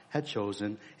God had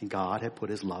chosen and God had put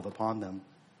his love upon them.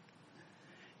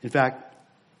 In fact,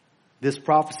 this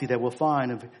prophecy that we'll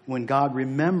find of when God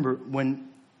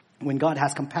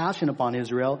has compassion upon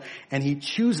Israel and he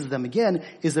chooses them again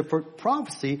is a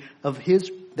prophecy of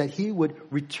that he would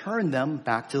return them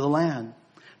back to the land.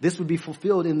 This would be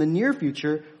fulfilled in the near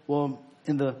future,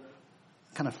 in the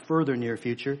kind of further near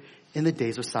future, in the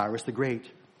days of Cyrus the Great.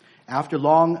 After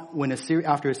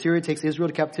Assyria takes Israel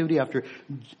to captivity, after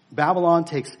Babylon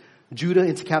takes Judah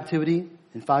into captivity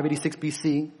in 586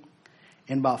 BC,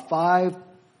 in about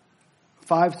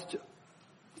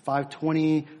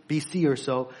 520 BC or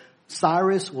so,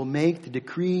 Cyrus will make the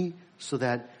decree so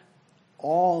that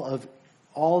all of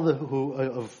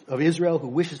Israel who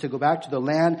wishes to go back to the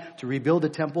land, to rebuild the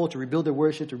temple, to rebuild their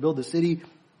worship, to rebuild the city,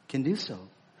 can do so.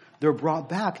 They're brought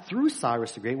back through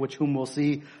Cyrus the Great, which whom we'll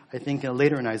see, I think,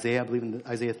 later in Isaiah, I believe in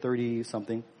Isaiah 30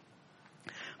 something.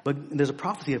 But there's a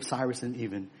prophecy of Cyrus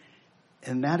even.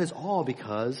 And that is all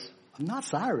because of not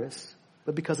Cyrus,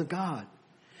 but because of God.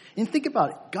 And think about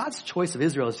it. God's choice of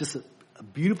Israel is just a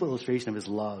beautiful illustration of his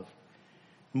love.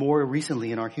 More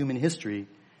recently in our human history,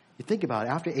 you think about it,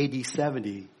 after AD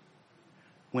 70,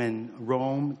 when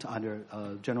Rome, under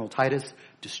General Titus,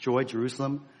 destroyed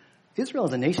Jerusalem, Israel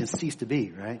as a nation ceased to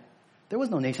be, right? There was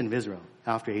no nation of Israel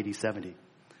after AD 70.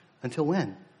 Until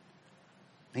when?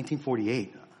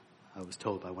 1948, I was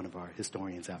told by one of our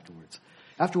historians afterwards.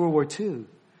 After World War II,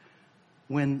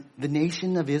 when the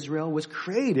nation of Israel was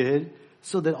created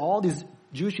so that all these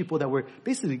Jewish people that were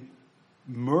basically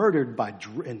murdered by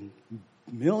in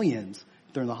millions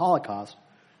during the Holocaust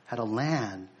had a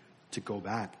land to go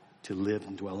back to live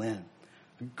and dwell in.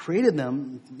 We created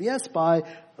them, yes, by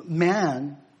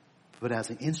man, but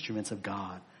as instruments of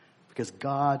God, because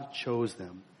God chose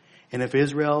them. And if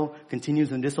Israel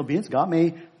continues in disobedience, God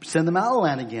may send them out of the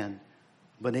land again.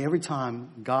 But every time,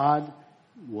 God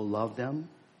will love them,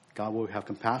 God will have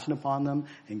compassion upon them,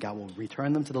 and God will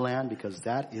return them to the land because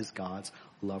that is God's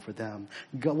love for them.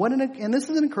 And this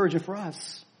is an encouragement for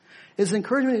us. It's an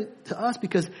encouragement to us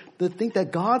because to think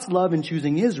that God's love in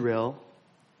choosing Israel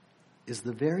is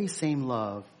the very same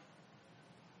love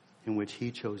in which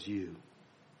he chose you.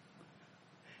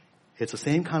 It's the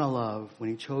same kind of love when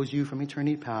he chose you from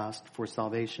eternity past for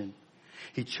salvation.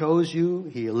 He chose you,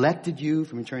 he elected you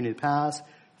from eternity past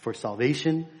for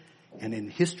salvation. And in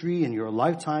history, in your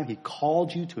lifetime, he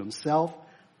called you to himself.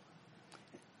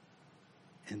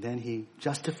 And then he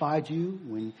justified you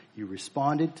when you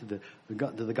responded to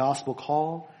the gospel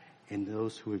call. And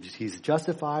those who he's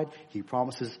justified, he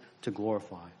promises to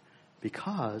glorify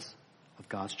because of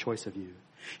God's choice of you.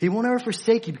 He won't ever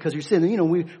forsake you because you're sin. You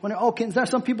know, is there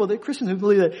some people, that Christians who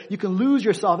believe that you can lose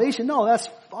your salvation? No, that's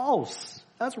false.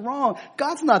 That's wrong.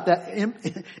 God's not that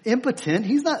impotent.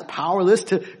 He's not powerless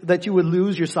that you would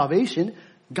lose your salvation.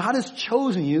 God has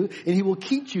chosen you, and he will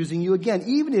keep choosing you again,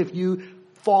 even if you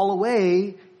fall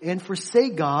away and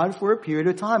forsake God for a period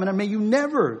of time. And may you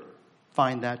never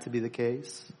find that to be the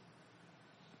case.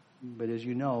 But as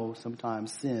you know,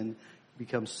 sometimes sin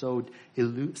becomes so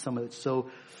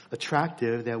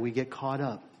attractive that we get caught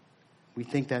up. We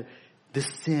think that this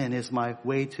sin is my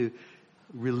way to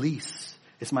release.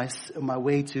 It's my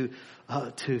way to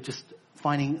just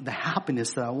finding the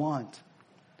happiness that I want.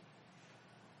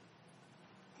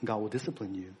 God will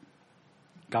discipline you.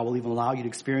 God will even allow you to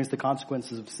experience the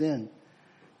consequences of sin.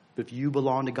 But if you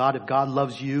belong to God, if God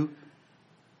loves you,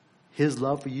 his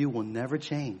love for you will never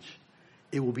change.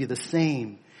 It will be the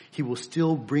same. He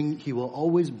will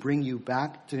always bring you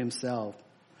back to himself.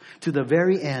 To the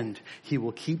very end, he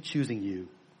will keep choosing you.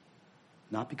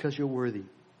 Not because you're worthy,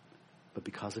 but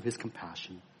because of his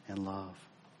compassion and love.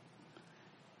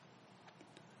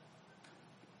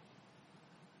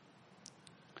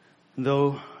 And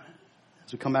though,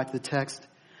 as we come back to the text,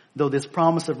 though this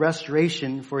promise of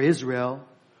restoration for Israel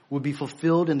would be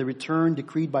fulfilled in the return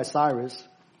decreed by Cyrus,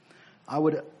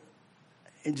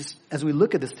 as we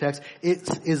look at this text,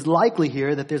 it is likely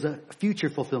here that there's a future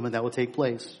fulfillment that will take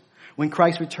place. When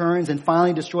Christ returns and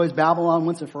finally destroys Babylon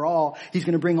once and for all, he's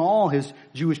going to bring all his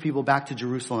Jewish people back to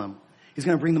Jerusalem. He's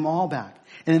going to bring them all back.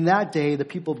 And in that day, the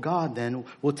people of God then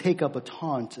will take up a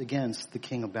taunt against the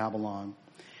king of Babylon.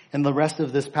 And the rest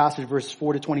of this passage, verses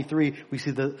 4 to 23, we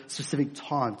see the specific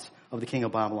taunt of the king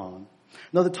of Babylon.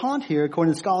 Now, the taunt here,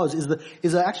 according to scholars,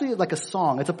 is actually like a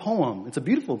song. It's a poem. It's a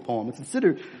beautiful poem. It's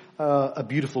considered a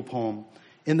beautiful poem.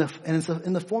 And it's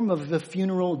in the form of a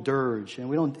funeral dirge. And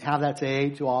we don't have that today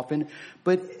too often.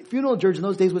 But funeral dirge in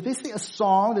those days was basically a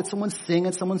song that someone sang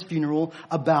at someone's funeral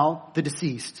about the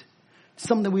deceased.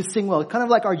 Something that we'd sing well, kind of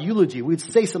like our eulogy. We'd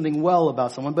say something well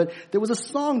about someone, but there was a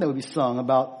song that would be sung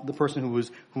about the person who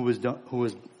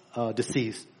was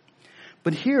deceased.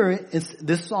 But here,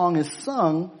 this song is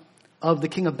sung of the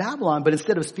king of Babylon, but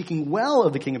instead of speaking well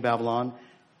of the king of Babylon,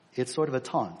 it's sort of a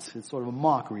taunt. It's sort of a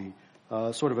mockery,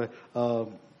 sort of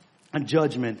a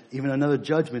judgment, even another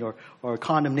judgment or a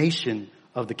condemnation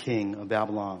of the king of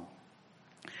Babylon.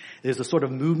 There's a sort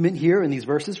of movement here in these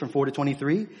verses from 4 to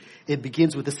 23. It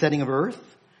begins with the setting of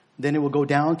earth. Then it will go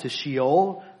down to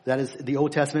Sheol. That is the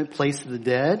Old Testament place of the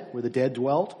dead, where the dead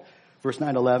dwelt. Verse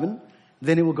 9 to 11.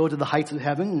 Then it will go to the heights of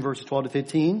heaven in verses 12 to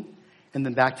 15. And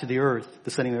then back to the earth,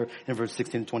 the setting of earth in verse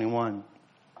 16 to 21.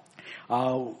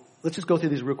 Let's just go through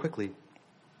these real quickly.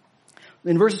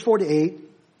 In verses 4 to 8,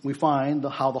 we find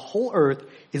how the whole earth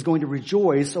is going to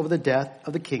rejoice over the death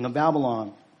of the king of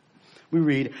Babylon. We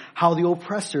read, how the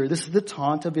oppressor, this is the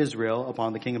taunt of Israel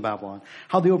upon the king of Babylon,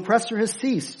 how the oppressor has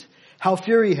ceased, how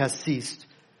fury has ceased.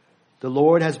 The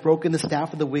Lord has broken the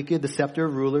staff of the wicked, the scepter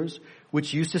of rulers,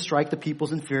 which used to strike the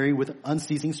peoples in fury with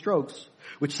unceasing strokes,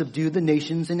 which subdued the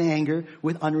nations in anger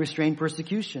with unrestrained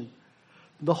persecution.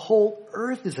 The whole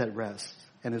earth is at rest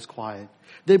and is quiet.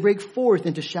 They break forth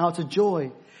into shouts of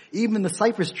joy. Even the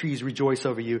cypress trees rejoice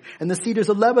over you, and the cedars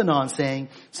of Lebanon, saying,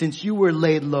 since you were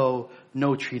laid low,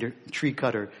 no tree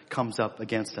cutter comes up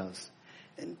against us.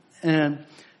 And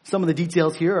some of the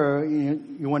details here are,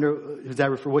 you wonder,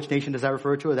 which nation does that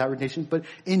refer to, or that nation? But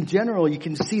in general, you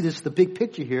can see this, the big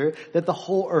picture here, that the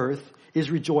whole earth is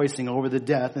rejoicing over the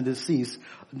death and decease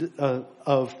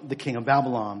of the king of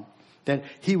Babylon. That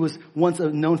he was once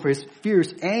known for his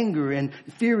fierce anger and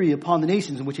fury upon the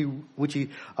nations, in which he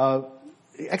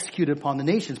executed upon the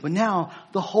nations. But now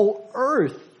the whole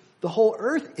earth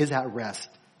is at rest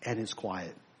and is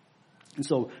quiet. And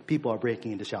so people are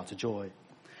breaking into shouts of joy.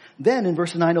 Then in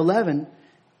verses 9 to 11,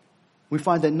 we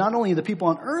find that not only the people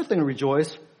on earth are going to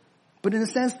rejoice, but in a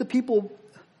sense the people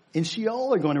in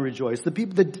Sheol are going to rejoice. The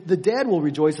dead will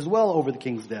rejoice as well over the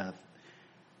king's death.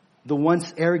 The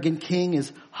once arrogant king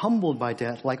is humbled by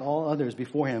death like all others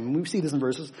before him. And we see this in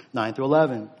verses 9 through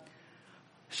 11.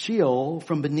 Sheol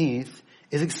from beneath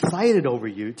is excited over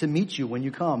you to meet you when you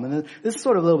come. And this is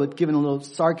sort of a little bit given a little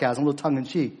sarcasm, a little tongue in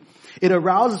cheek. It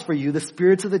arouses for you the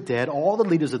spirits of the dead, all the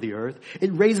leaders of the earth.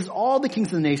 It raises all the kings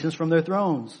of the nations from their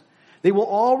thrones. They will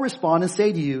all respond and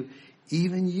say to you,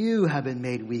 even you have been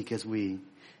made weak as we.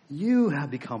 You have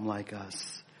become like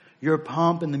us. Your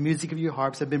pomp and the music of your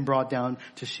harps have been brought down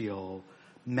to Sheol.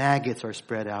 Maggots are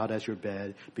spread out as your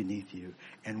bed beneath you,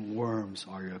 and worms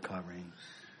are your covering.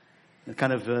 And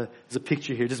kind of there's a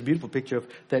picture here, just a beautiful picture of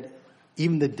that.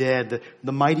 Even the dead,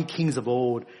 the mighty kings of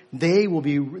old,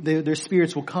 their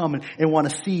spirits will come and want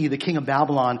to see the king of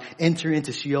Babylon enter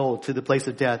into Sheol, to the place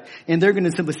of death. And they're going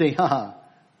to simply say,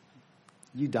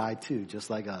 you died too, just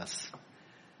like us.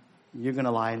 You're going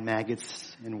to lie in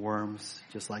maggots and worms,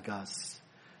 just like us.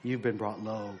 You've been brought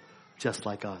low, just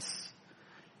like us.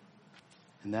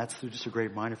 And that's just a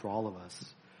great reminder for all of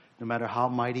us. No matter how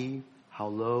mighty, how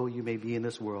low you may be in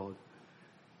this world,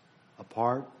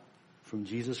 apart from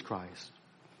Jesus Christ,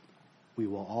 we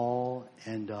will all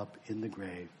end up in the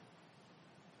grave.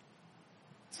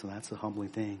 So that's a humbling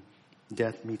thing.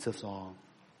 Death meets us all.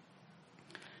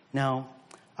 Now,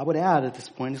 I would add at this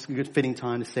point, it's a good fitting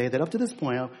time to say that up to this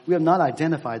point, we have not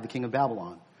identified the king of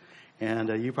Babylon. And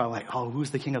you're probably like,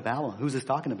 who's the king of Babylon? Who's this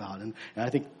talking about? And I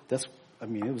think it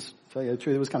was, to tell you the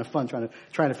truth, it was kind of fun trying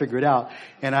to figure it out.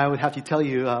 And I would have to tell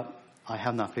you, I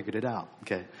have not figured it out.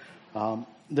 Okay.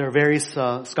 There are various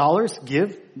scholars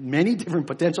give many different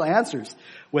potential answers,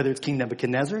 whether it's King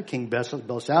Nebuchadnezzar, King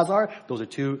Belshazzar, those are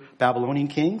two Babylonian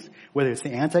kings, whether it's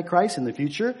the Antichrist in the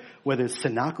future, whether it's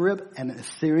Sennacherib, an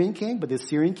Assyrian king, but the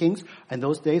Assyrian kings in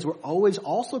those days were always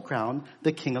also crowned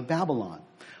the king of Babylon.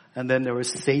 And then there was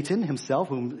Satan himself,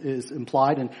 whom is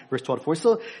implied in verse 12 to 4.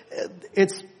 So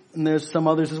and there's some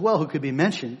others as well who could be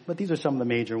mentioned, but these are some of the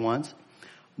major ones.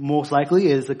 Most likely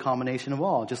is a combination of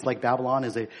all. Just like Babylon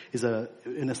is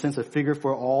in a sense a figure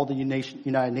for all the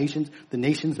United Nations, the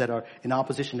nations that are in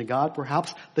opposition to God.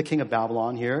 Perhaps the king of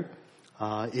Babylon here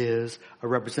is a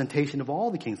representation of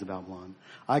all the kings of Babylon.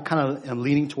 I kind of am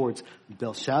leaning towards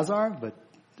Belshazzar, but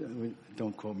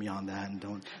don't quote me on that, and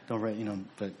don't write,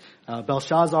 but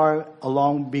Belshazzar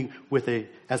along being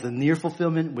as a near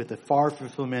fulfillment with a far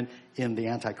fulfillment in the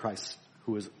Antichrist,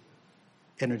 who is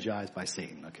energized by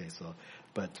Satan. Okay,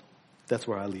 but that's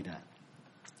where I lead at.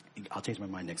 I'll change my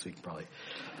mind next week probably.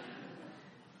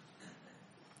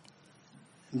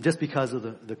 Just because of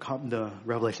the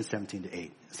Revelation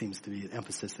 17-8 seems to be an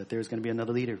emphasis that there's going to be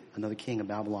another leader, another king of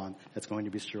Babylon that's going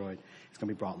to be destroyed. It's going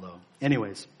to be brought low.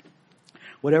 Anyways,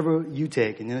 whatever you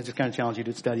take, and I just kind of challenge you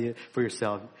to study it for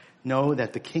yourself, know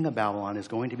that the king of Babylon is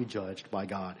going to be judged by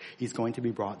God. He's going to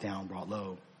be brought down, brought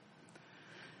low.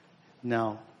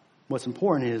 Now, what's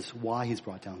important is why he's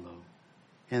brought down low.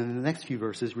 And the next few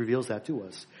verses reveals that to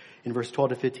us. In verse 12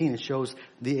 to 15, it shows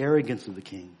the arrogance of the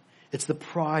king. It's the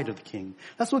pride of the king.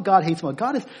 That's what God hates about.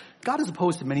 God is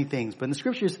opposed to many things, but in the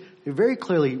scriptures, they're very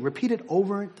clearly repeated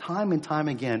over time and time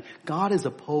again. God is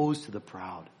opposed to the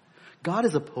proud. God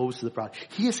is opposed to the proud.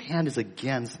 His hand is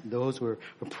against those who are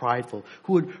prideful,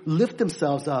 who would lift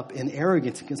themselves up in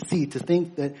arrogance and conceit to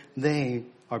think that they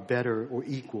are better or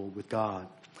equal with God.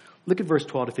 Look at verse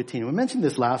 12 to 15. We mentioned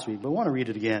this last week, but I want to read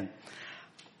it again.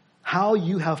 How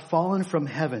you have fallen from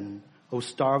heaven, O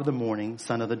star of the morning,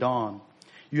 son of the dawn.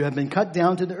 You have been cut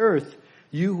down to the earth,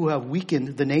 you who have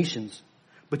weakened the nations.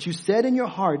 But you said in your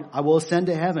heart, I will ascend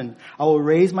to heaven. I will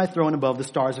raise my throne above the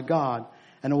stars of God.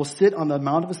 And I will sit on the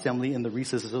mount of assembly in the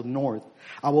recesses of the north.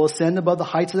 I will ascend above the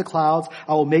heights of the clouds.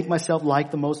 I will make myself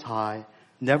like the Most High.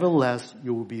 Nevertheless,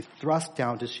 you will be thrust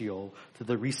down to Sheol, to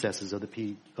the recesses of the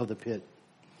pit.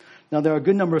 Now, there are a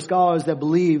good number of scholars that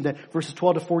believe that verses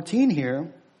 12 to 14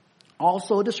 here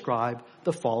also describe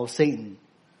the fall of Satan,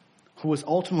 who was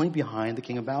ultimately behind the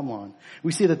king of Babylon.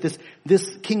 We see that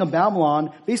this king of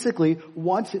Babylon basically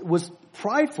was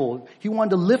prideful. He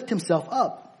wanted to lift himself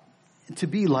up to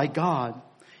be like God.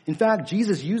 In fact,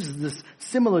 Jesus uses this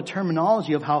similar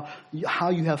terminology of how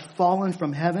you have fallen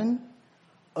from heaven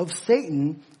of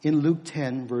Satan in Luke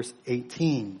 10, verse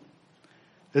 18.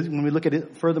 When we look at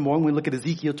it furthermore, when we look at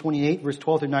Ezekiel 28, verse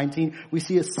 12 through 19, we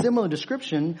see a similar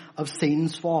description of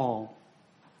Satan's fall.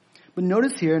 But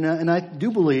notice here, and I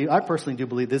personally do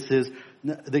believe this is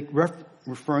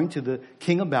referring to the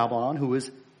king of Babylon,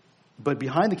 but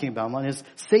behind the king of Babylon is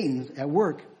Satan at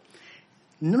work.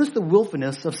 Notice the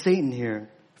willfulness of Satan here.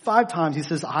 5 times he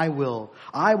says, I will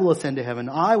ascend to heaven,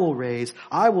 I will raise,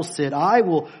 I will sit, I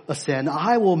will ascend,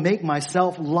 I will make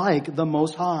myself like the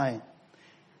Most High.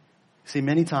 See,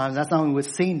 many times, that's not only what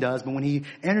Satan does, but when he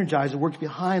energizes and works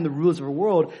behind the rulers of our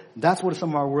world, that's what some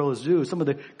of our rulers do. Some of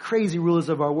the crazy rulers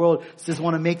of our world just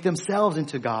want to make themselves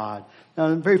into God.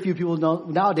 Now, very few people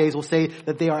nowadays will say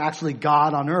that they are actually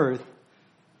God on earth,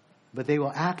 but they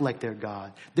will act like they're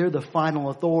God. They're the final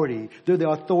authority. They're the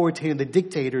authoritative, the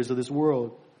dictators of this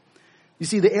world. You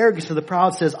see, the arrogance of the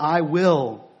proud says, I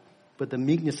will, but the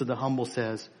meekness of the humble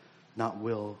says, not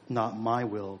my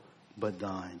will, but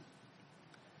thine.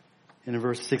 And in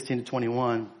verse 16 to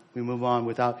 21, we move on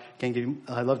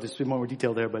I'd love to speak more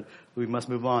detail there, but we must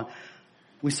move on.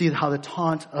 We see how the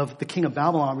taunt of the king of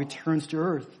Babylon returns to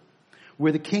earth,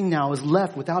 where the king now is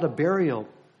left without a burial.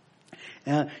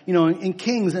 In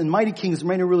kings and mighty kings,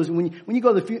 mighty rulers, when you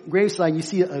go to the graveside and you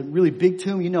see a really big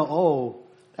tomb,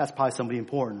 that's probably somebody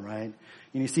important, right?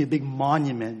 And you see a big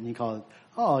monument and you call it,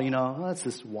 that's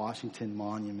this Washington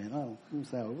monument. Oh,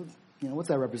 who's that? What's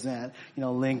that represent?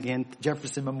 Lincoln,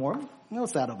 Jefferson Memorial.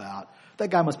 What's that about?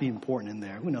 That guy must be important in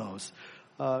there. Who knows?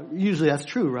 Usually that's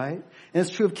true, right? And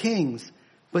it's true of kings.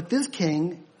 But this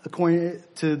king, according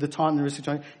to the taunt and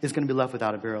the is going to be left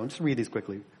without a burial. Just read these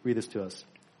quickly. Read this to us.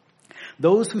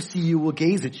 Those who see you will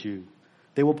gaze at you.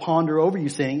 They will ponder over you,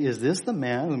 saying, is this the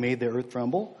man who made the earth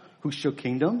tremble, who shook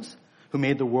kingdoms, who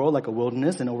made the world like a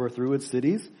wilderness and overthrew its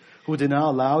cities, who did not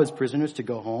allow his prisoners to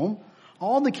go home?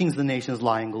 All the kings of the nations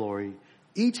lie in glory,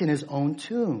 each in his own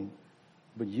tomb.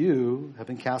 But you have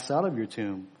been cast out of your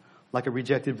tomb, like a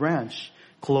rejected branch,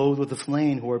 clothed with the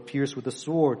slain who are pierced with the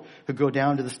sword, who go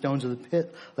down to the stones of the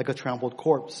pit like a trampled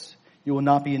corpse. You will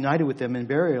not be united with them in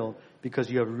burial, because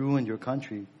you have ruined your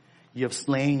country. You have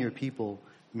slain your people.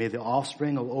 May the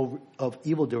offspring of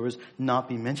evildoers not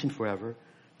be mentioned forever.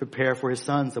 Prepare for his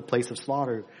sons a place of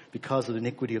slaughter because of the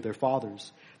iniquity of their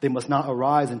fathers. They must not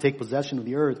arise and take possession of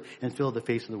the earth and fill the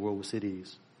face of the world with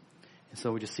cities. And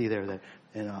so we just see there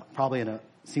that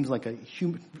seems like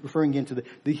referring again to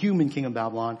the human king of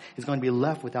Babylon is going to be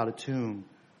left without a tomb.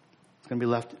 It's going to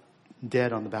be left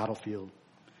dead on the battlefield.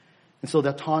 And so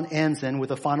that taunt ends then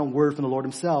with a final word from the Lord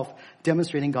himself,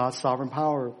 demonstrating God's sovereign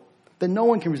power, that no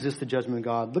one can resist the judgment of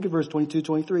God. Look at verse 22,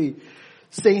 23.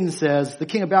 Satan says, the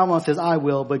king of Babylon says, I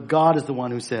will, but God is the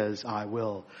one who says, I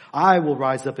will. I will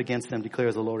rise up against them,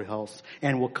 declares the Lord of hosts,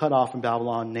 and will cut off from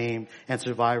Babylon name and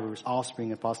survivors,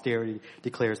 offspring and posterity,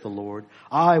 declares the Lord.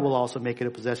 I will also make it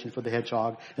a possession for the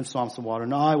hedgehog and swamps of water,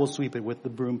 and I will sweep it with the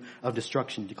broom of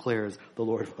destruction, declares the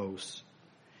Lord of hosts.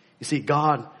 You see,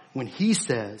 God, when he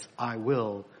says, I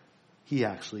will, he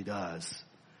actually does.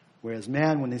 Whereas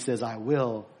man, when he says, I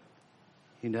will,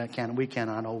 we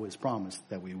cannot always promise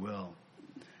that we will.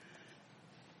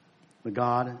 But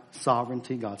God's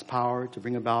sovereignty, God's power to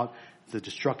bring about the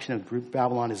destruction of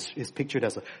Babylon is pictured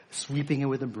as sweeping it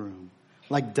with a broom.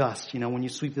 Like dust. When you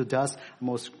sweep the dust, I'm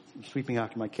always sweeping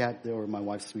after my cat, or my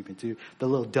wife's sweeping too. The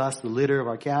little dust, the litter of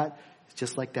our cat, it's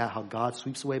just like that, how God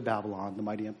sweeps away Babylon, the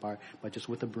mighty empire, by just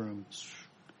with a broom,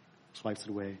 swipes it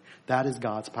away. That is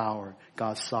God's power,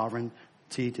 God's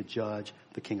sovereignty to judge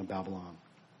the king of Babylon.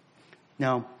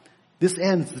 Now, this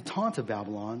ends the taunt of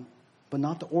Babylon, but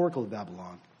not the oracle of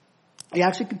Babylon. It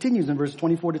actually continues in verses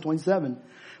 24 to 27.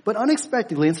 But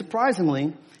unexpectedly and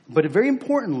surprisingly, but very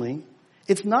importantly,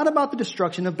 it's not about the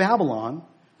destruction of Babylon,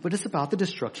 but it's about the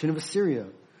destruction of Assyria.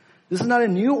 This is not a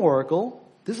new oracle.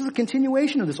 This is a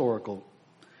continuation of this oracle.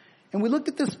 And we looked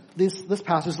at this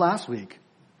passage last week.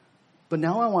 But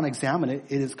now I want to examine it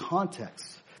in its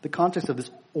context. The context of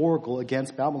this oracle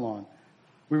against Babylon.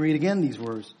 We read again these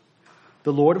words.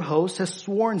 The Lord of hosts has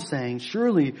sworn, saying,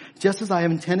 surely, just as I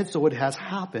have intended, so it has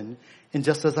happened, and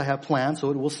just as I have planned, so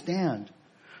it will stand.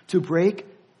 To break,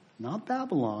 not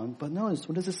Babylon, but notice,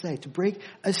 what does it say? To break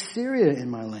Assyria in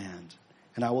my land,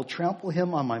 and I will trample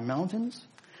him on my mountains.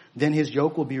 Then his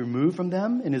yoke will be removed from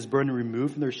them, and his burden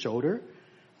removed from their shoulder.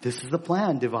 This is the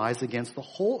plan devised against the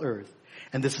whole earth,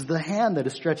 and this is the hand that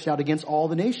is stretched out against all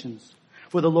the nations.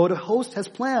 For the Lord of hosts has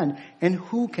planned, and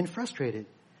who can frustrate it?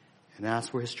 And as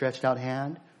for his stretched out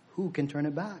hand, who can turn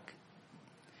it back?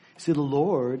 See, the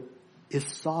Lord is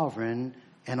sovereign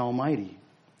and almighty.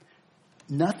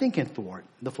 Nothing can thwart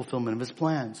the fulfillment of his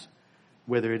plans,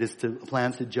 whether it is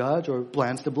plans to judge or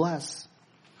plans to bless.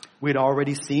 We had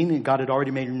already seen, and God had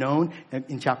already made known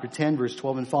in chapter 10, verse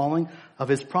 12 and following, of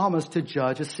his promise to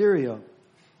judge Assyria.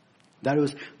 That it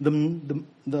was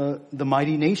the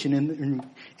mighty nation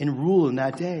in rule in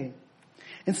that day.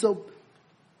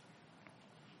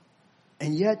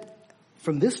 And yet,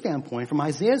 from this standpoint, from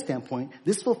Isaiah's standpoint,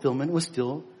 this fulfillment was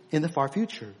still in the far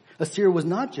future. Assyria was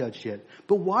not judged yet.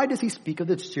 But why does he speak of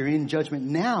the Assyrian judgment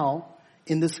now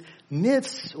in this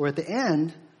midst or at the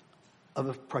end of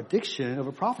a prediction, of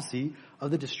a prophecy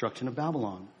of the destruction of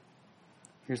Babylon?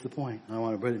 Here's the point. I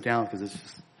want to put it down because it's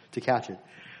just to catch it.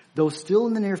 Though still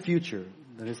in the near future,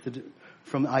 that is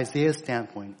from Isaiah's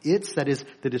standpoint, that is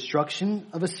the destruction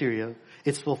of Assyria,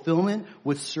 its fulfillment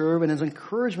would serve as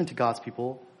encouragement to God's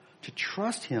people to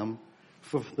trust him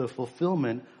for the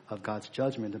fulfillment of God's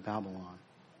judgment of Babylon.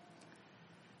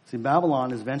 See,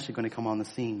 Babylon is eventually going to come on the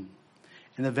scene.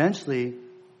 And eventually,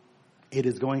 it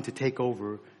is going to take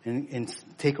over and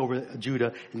take over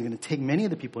Judah, and going to take many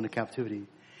of the people into captivity.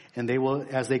 And they will,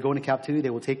 as they go into captivity, they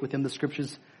will take with them the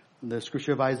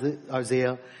scripture of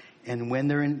Isaiah. And when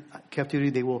they're in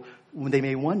captivity, they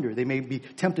may wonder, they may be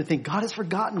tempted to think, God has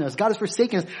forgotten us, God has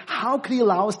forsaken us. How could he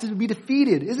allow us to be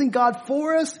defeated? Isn't God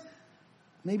for us?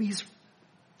 Maybe he's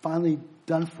finally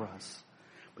done for us.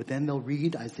 But then they'll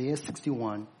read Isaiah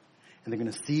 61, and they're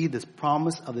going to see this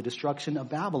promise of the destruction of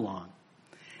Babylon.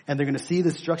 And they're going to see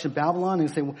the destruction of Babylon and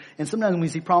say, and sometimes when we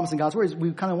see promise in God's words,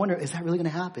 we kind of wonder, is that really going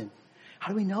to happen? How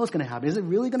do we know it's going to happen? Is it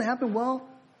really going to happen? Well,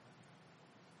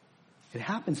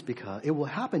 it will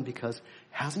happen because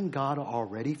hasn't God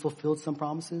already fulfilled some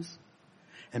promises?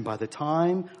 And by the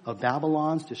time of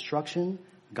Babylon's destruction,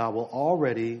 God will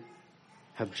already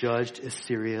have judged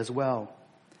Assyria as well.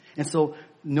 And so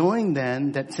knowing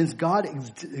then that since God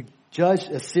judged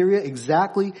Assyria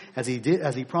exactly as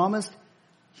he promised,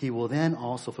 he will then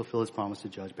also fulfill his promise to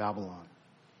judge Babylon.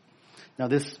 Now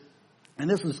this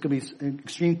is going to be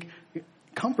extreme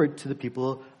comfort to the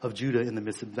people of Judah in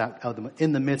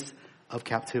the midst of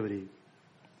captivity.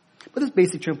 But this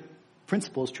basic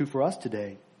principle is true for us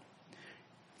today.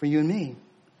 For you and me.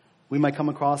 We might come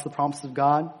across the promises of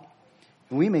God,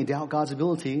 and we may doubt God's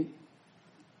ability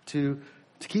to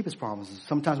keep his promises.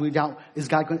 Sometimes we doubt, is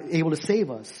God able to save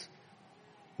us?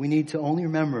 We need to only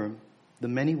remember the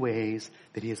many ways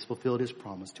that he has fulfilled his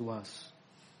promise to us.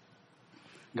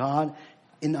 God,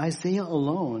 in Isaiah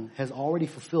alone, has already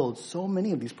fulfilled so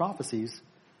many of these prophecies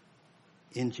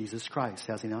in Jesus Christ,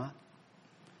 has he not?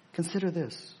 Consider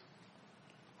this.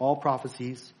 All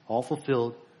prophecies, all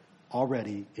fulfilled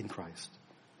already in Christ.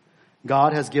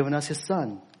 God has given us his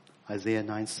son, Isaiah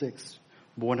 9:6,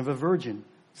 born of a virgin,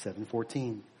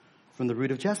 7:14, from the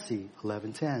root of Jesse,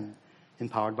 11:10,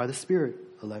 empowered by the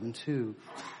Spirit, 11:2,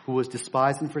 who was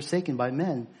despised and forsaken by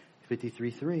men,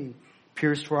 53:3,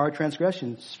 pierced for our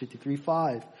transgressions,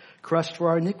 53:5, crushed for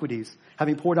our iniquities,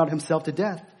 having poured out himself to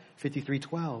death,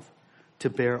 53:12, to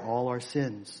bear all our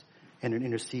sins and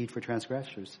intercede for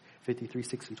transgressors,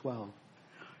 53:6 and 12.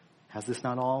 Has this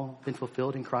not all been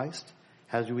fulfilled in Christ?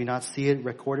 Do we not see it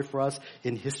recorded for us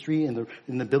in history, in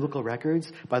the biblical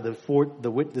records, by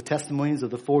the testimonies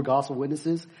of the four gospel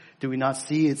witnesses? Do we not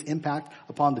see its impact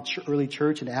upon the early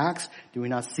church in Acts? Do we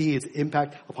not see its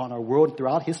impact upon our world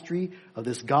throughout history of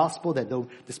this gospel that, though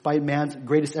despite man's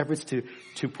greatest efforts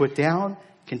to put down,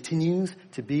 continues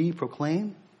to be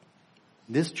proclaimed?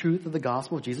 This truth of the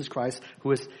gospel of Jesus Christ,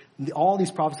 who is all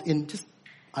these prophets in just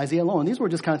Isaiah alone. These were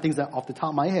just kind of things that off the top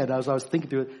of my head, as I was thinking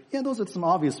through it, those are some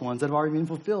obvious ones that have already been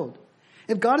fulfilled.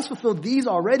 If God has fulfilled these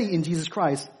already in Jesus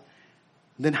Christ,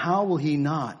 then how will he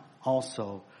not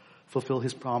also fulfill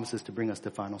his promises to bring us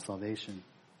to final salvation?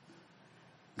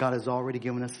 God has already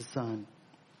given us his son.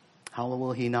 How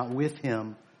will he not with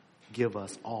him give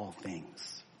us all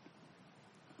things?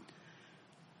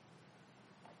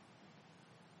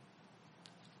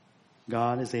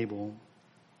 God is able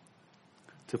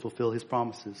to fulfill his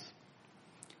promises.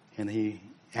 And he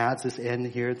adds this end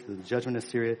here to the judgment of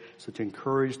Syria, so to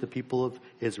encourage the people of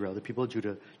Israel, the people of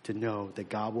Judah, to know that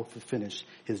God will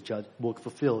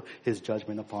fulfill his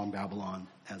judgment upon Babylon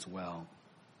as well.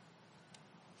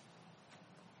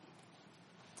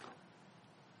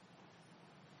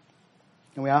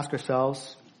 And we ask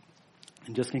ourselves,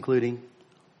 and just concluding,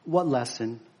 what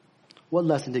lesson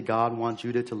did God want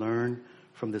Judah to learn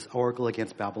from this oracle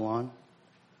against Babylon?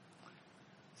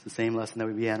 It's the same lesson that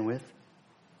we began with.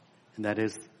 And that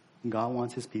is, God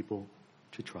wants his people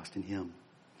to trust in him.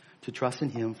 To trust in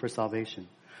him for salvation.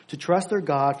 To trust their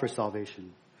God for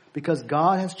salvation. Because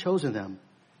God has chosen them.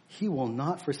 He will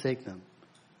not forsake them.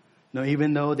 No,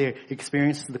 even though they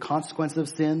experience the consequences of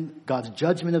sin, God's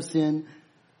judgment of sin,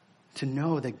 to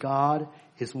know that God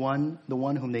is the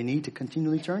one whom they need to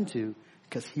continually turn to,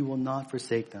 because he will not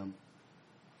forsake them.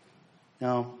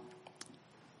 Now,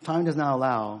 time does not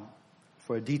allow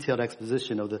for a detailed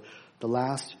exposition of the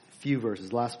last few verses,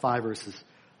 the last 5 verses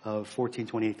of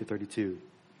 14:28 to 32.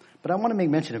 But I want to make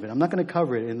mention of it. I'm not going to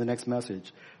cover it in the next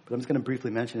message, but I'm just going to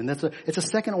briefly mention it. And it's a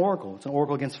second oracle. It's an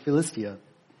oracle against Philistia,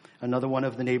 another one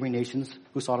of the neighboring nations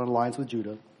who sought an alliance with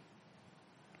Judah.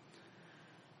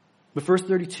 But verse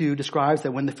 32 describes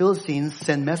that when the Philistines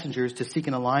send messengers to seek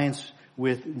an alliance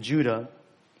with Judah,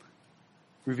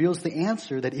 reveals the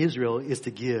answer that Israel is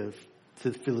to give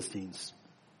to the Philistines.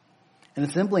 And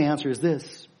the simple answer is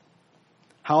this.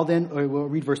 How then, or we'll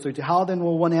read verse 32, how then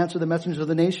will one answer the messengers of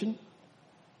the nation?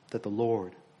 That the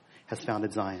Lord has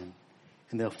founded Zion,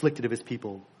 and the afflicted of his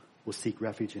people will seek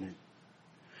refuge in it.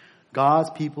 God's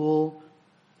people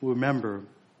will remember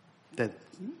that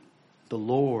the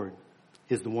Lord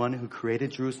is the one who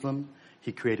created Jerusalem.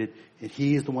 And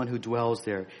he is the one who dwells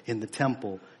there in the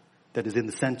temple that is in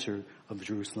the center of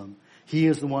Jerusalem. He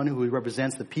is the one who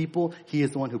represents the people. He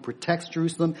is the one who protects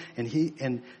Jerusalem,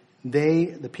 and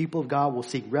the people of God, will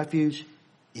seek refuge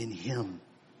in him,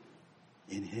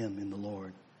 in the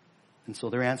Lord. And so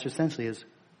their answer essentially is,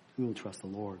 we will trust the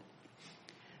Lord.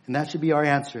 And that should be our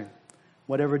answer.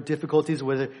 Whatever difficulties,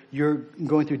 whether you're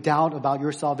going through doubt about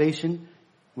your salvation,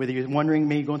 whether you're wondering,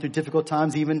 maybe going through difficult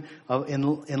times even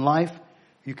in life,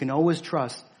 you can always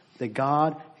trust that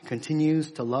God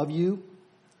continues to love you.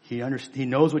 He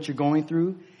knows what you're going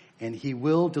through, and he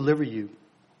will deliver you.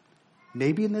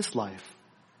 Maybe in this life,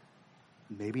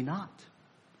 maybe not.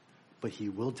 But he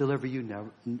will deliver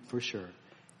you for sure.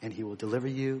 And he will deliver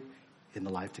you in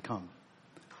the life to come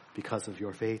because of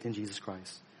your faith in Jesus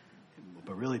Christ.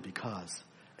 But really because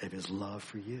of his love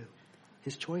for you,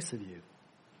 his choice of you.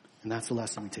 And that's the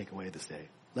lesson we take away this day.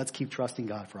 Let's keep trusting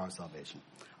God for our salvation.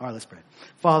 All right, let's pray.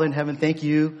 Father in heaven, thank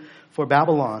you for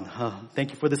Babylon.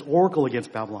 Thank you for this oracle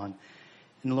against Babylon.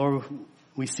 And Lord,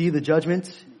 we see the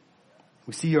judgment.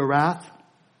 We see your wrath.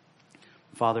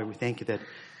 Father, we thank you that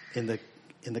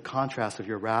in the contrast of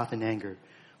your wrath and anger,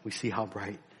 we see how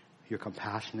bright your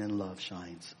compassion and love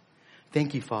shines.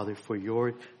 Thank you, Father, for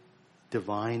your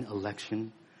divine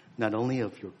election, not only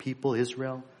of your people,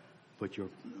 Israel,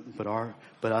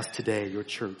 but us today, your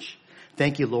church.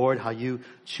 Thank you, Lord, how you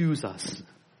choose us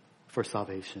for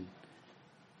salvation.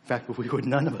 In fact,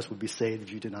 none of us would be saved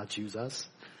if you did not choose us.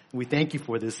 We thank you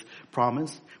for this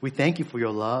promise. We thank you for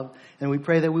your love. And we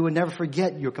pray that we would never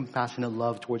forget your compassionate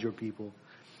love towards your people.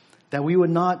 That we would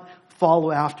not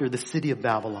follow after the city of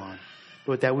Babylon,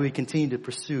 but that we would continue to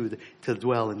pursue, to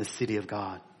dwell in the city of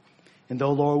God. And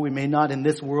though, Lord, we may not in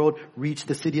this world reach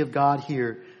the city of God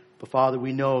here, but Father,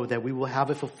 we know that we will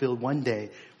have it fulfilled one day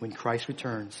when Christ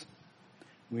returns.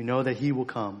 We know that he will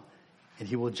come and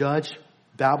he will judge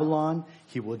Babylon.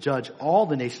 He will judge all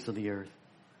the nations of the earth.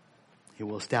 He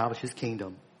will establish his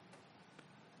kingdom,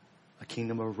 a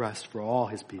kingdom of rest for all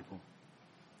his people.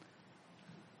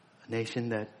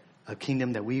 A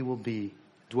kingdom that we will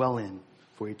dwell in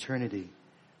for eternity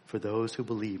for those who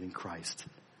believe in Christ.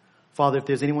 Father, if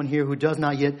there's anyone here who does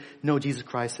not yet know Jesus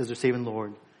Christ as their Savior and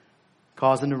Lord,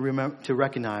 cause them to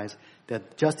recognize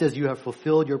that just as you have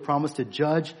fulfilled your promise to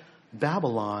judge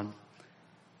Babylon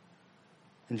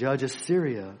and judge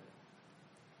Assyria,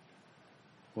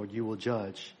 Lord, you will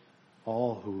judge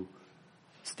all who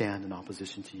stand in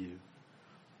opposition to you.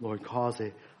 Lord, cause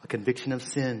a conviction of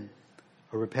sin,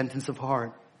 a repentance of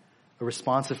heart, a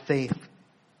response of faith,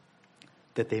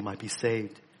 that they might be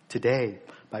saved today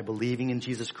by believing in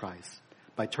Jesus Christ,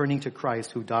 by turning to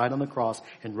Christ who died on the cross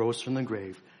and rose from the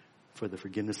grave for the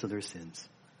forgiveness of their sins.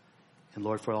 And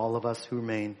Lord, for all of us who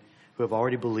remain, who have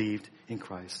already believed in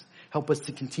Christ, help us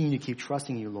to continue to keep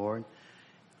trusting you, Lord.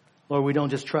 Lord, we don't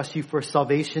just trust you for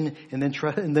salvation and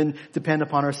then depend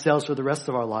upon ourselves for the rest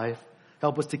of our life.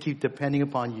 Help us to keep depending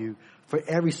upon you for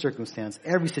every circumstance,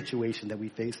 every situation that we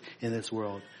face in this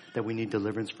world that we need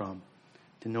deliverance from.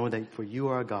 to know that for you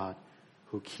are a God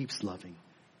who keeps loving,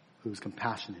 who is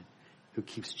compassionate, who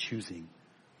keeps choosing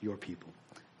your people.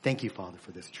 Thank you, Father,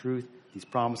 for this truth, these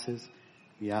promises.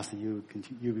 We ask that you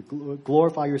would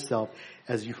glorify yourself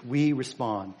as we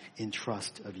respond in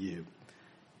trust of you.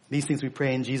 These things we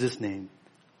pray in Jesus' name.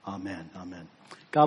 Amen. Amen. God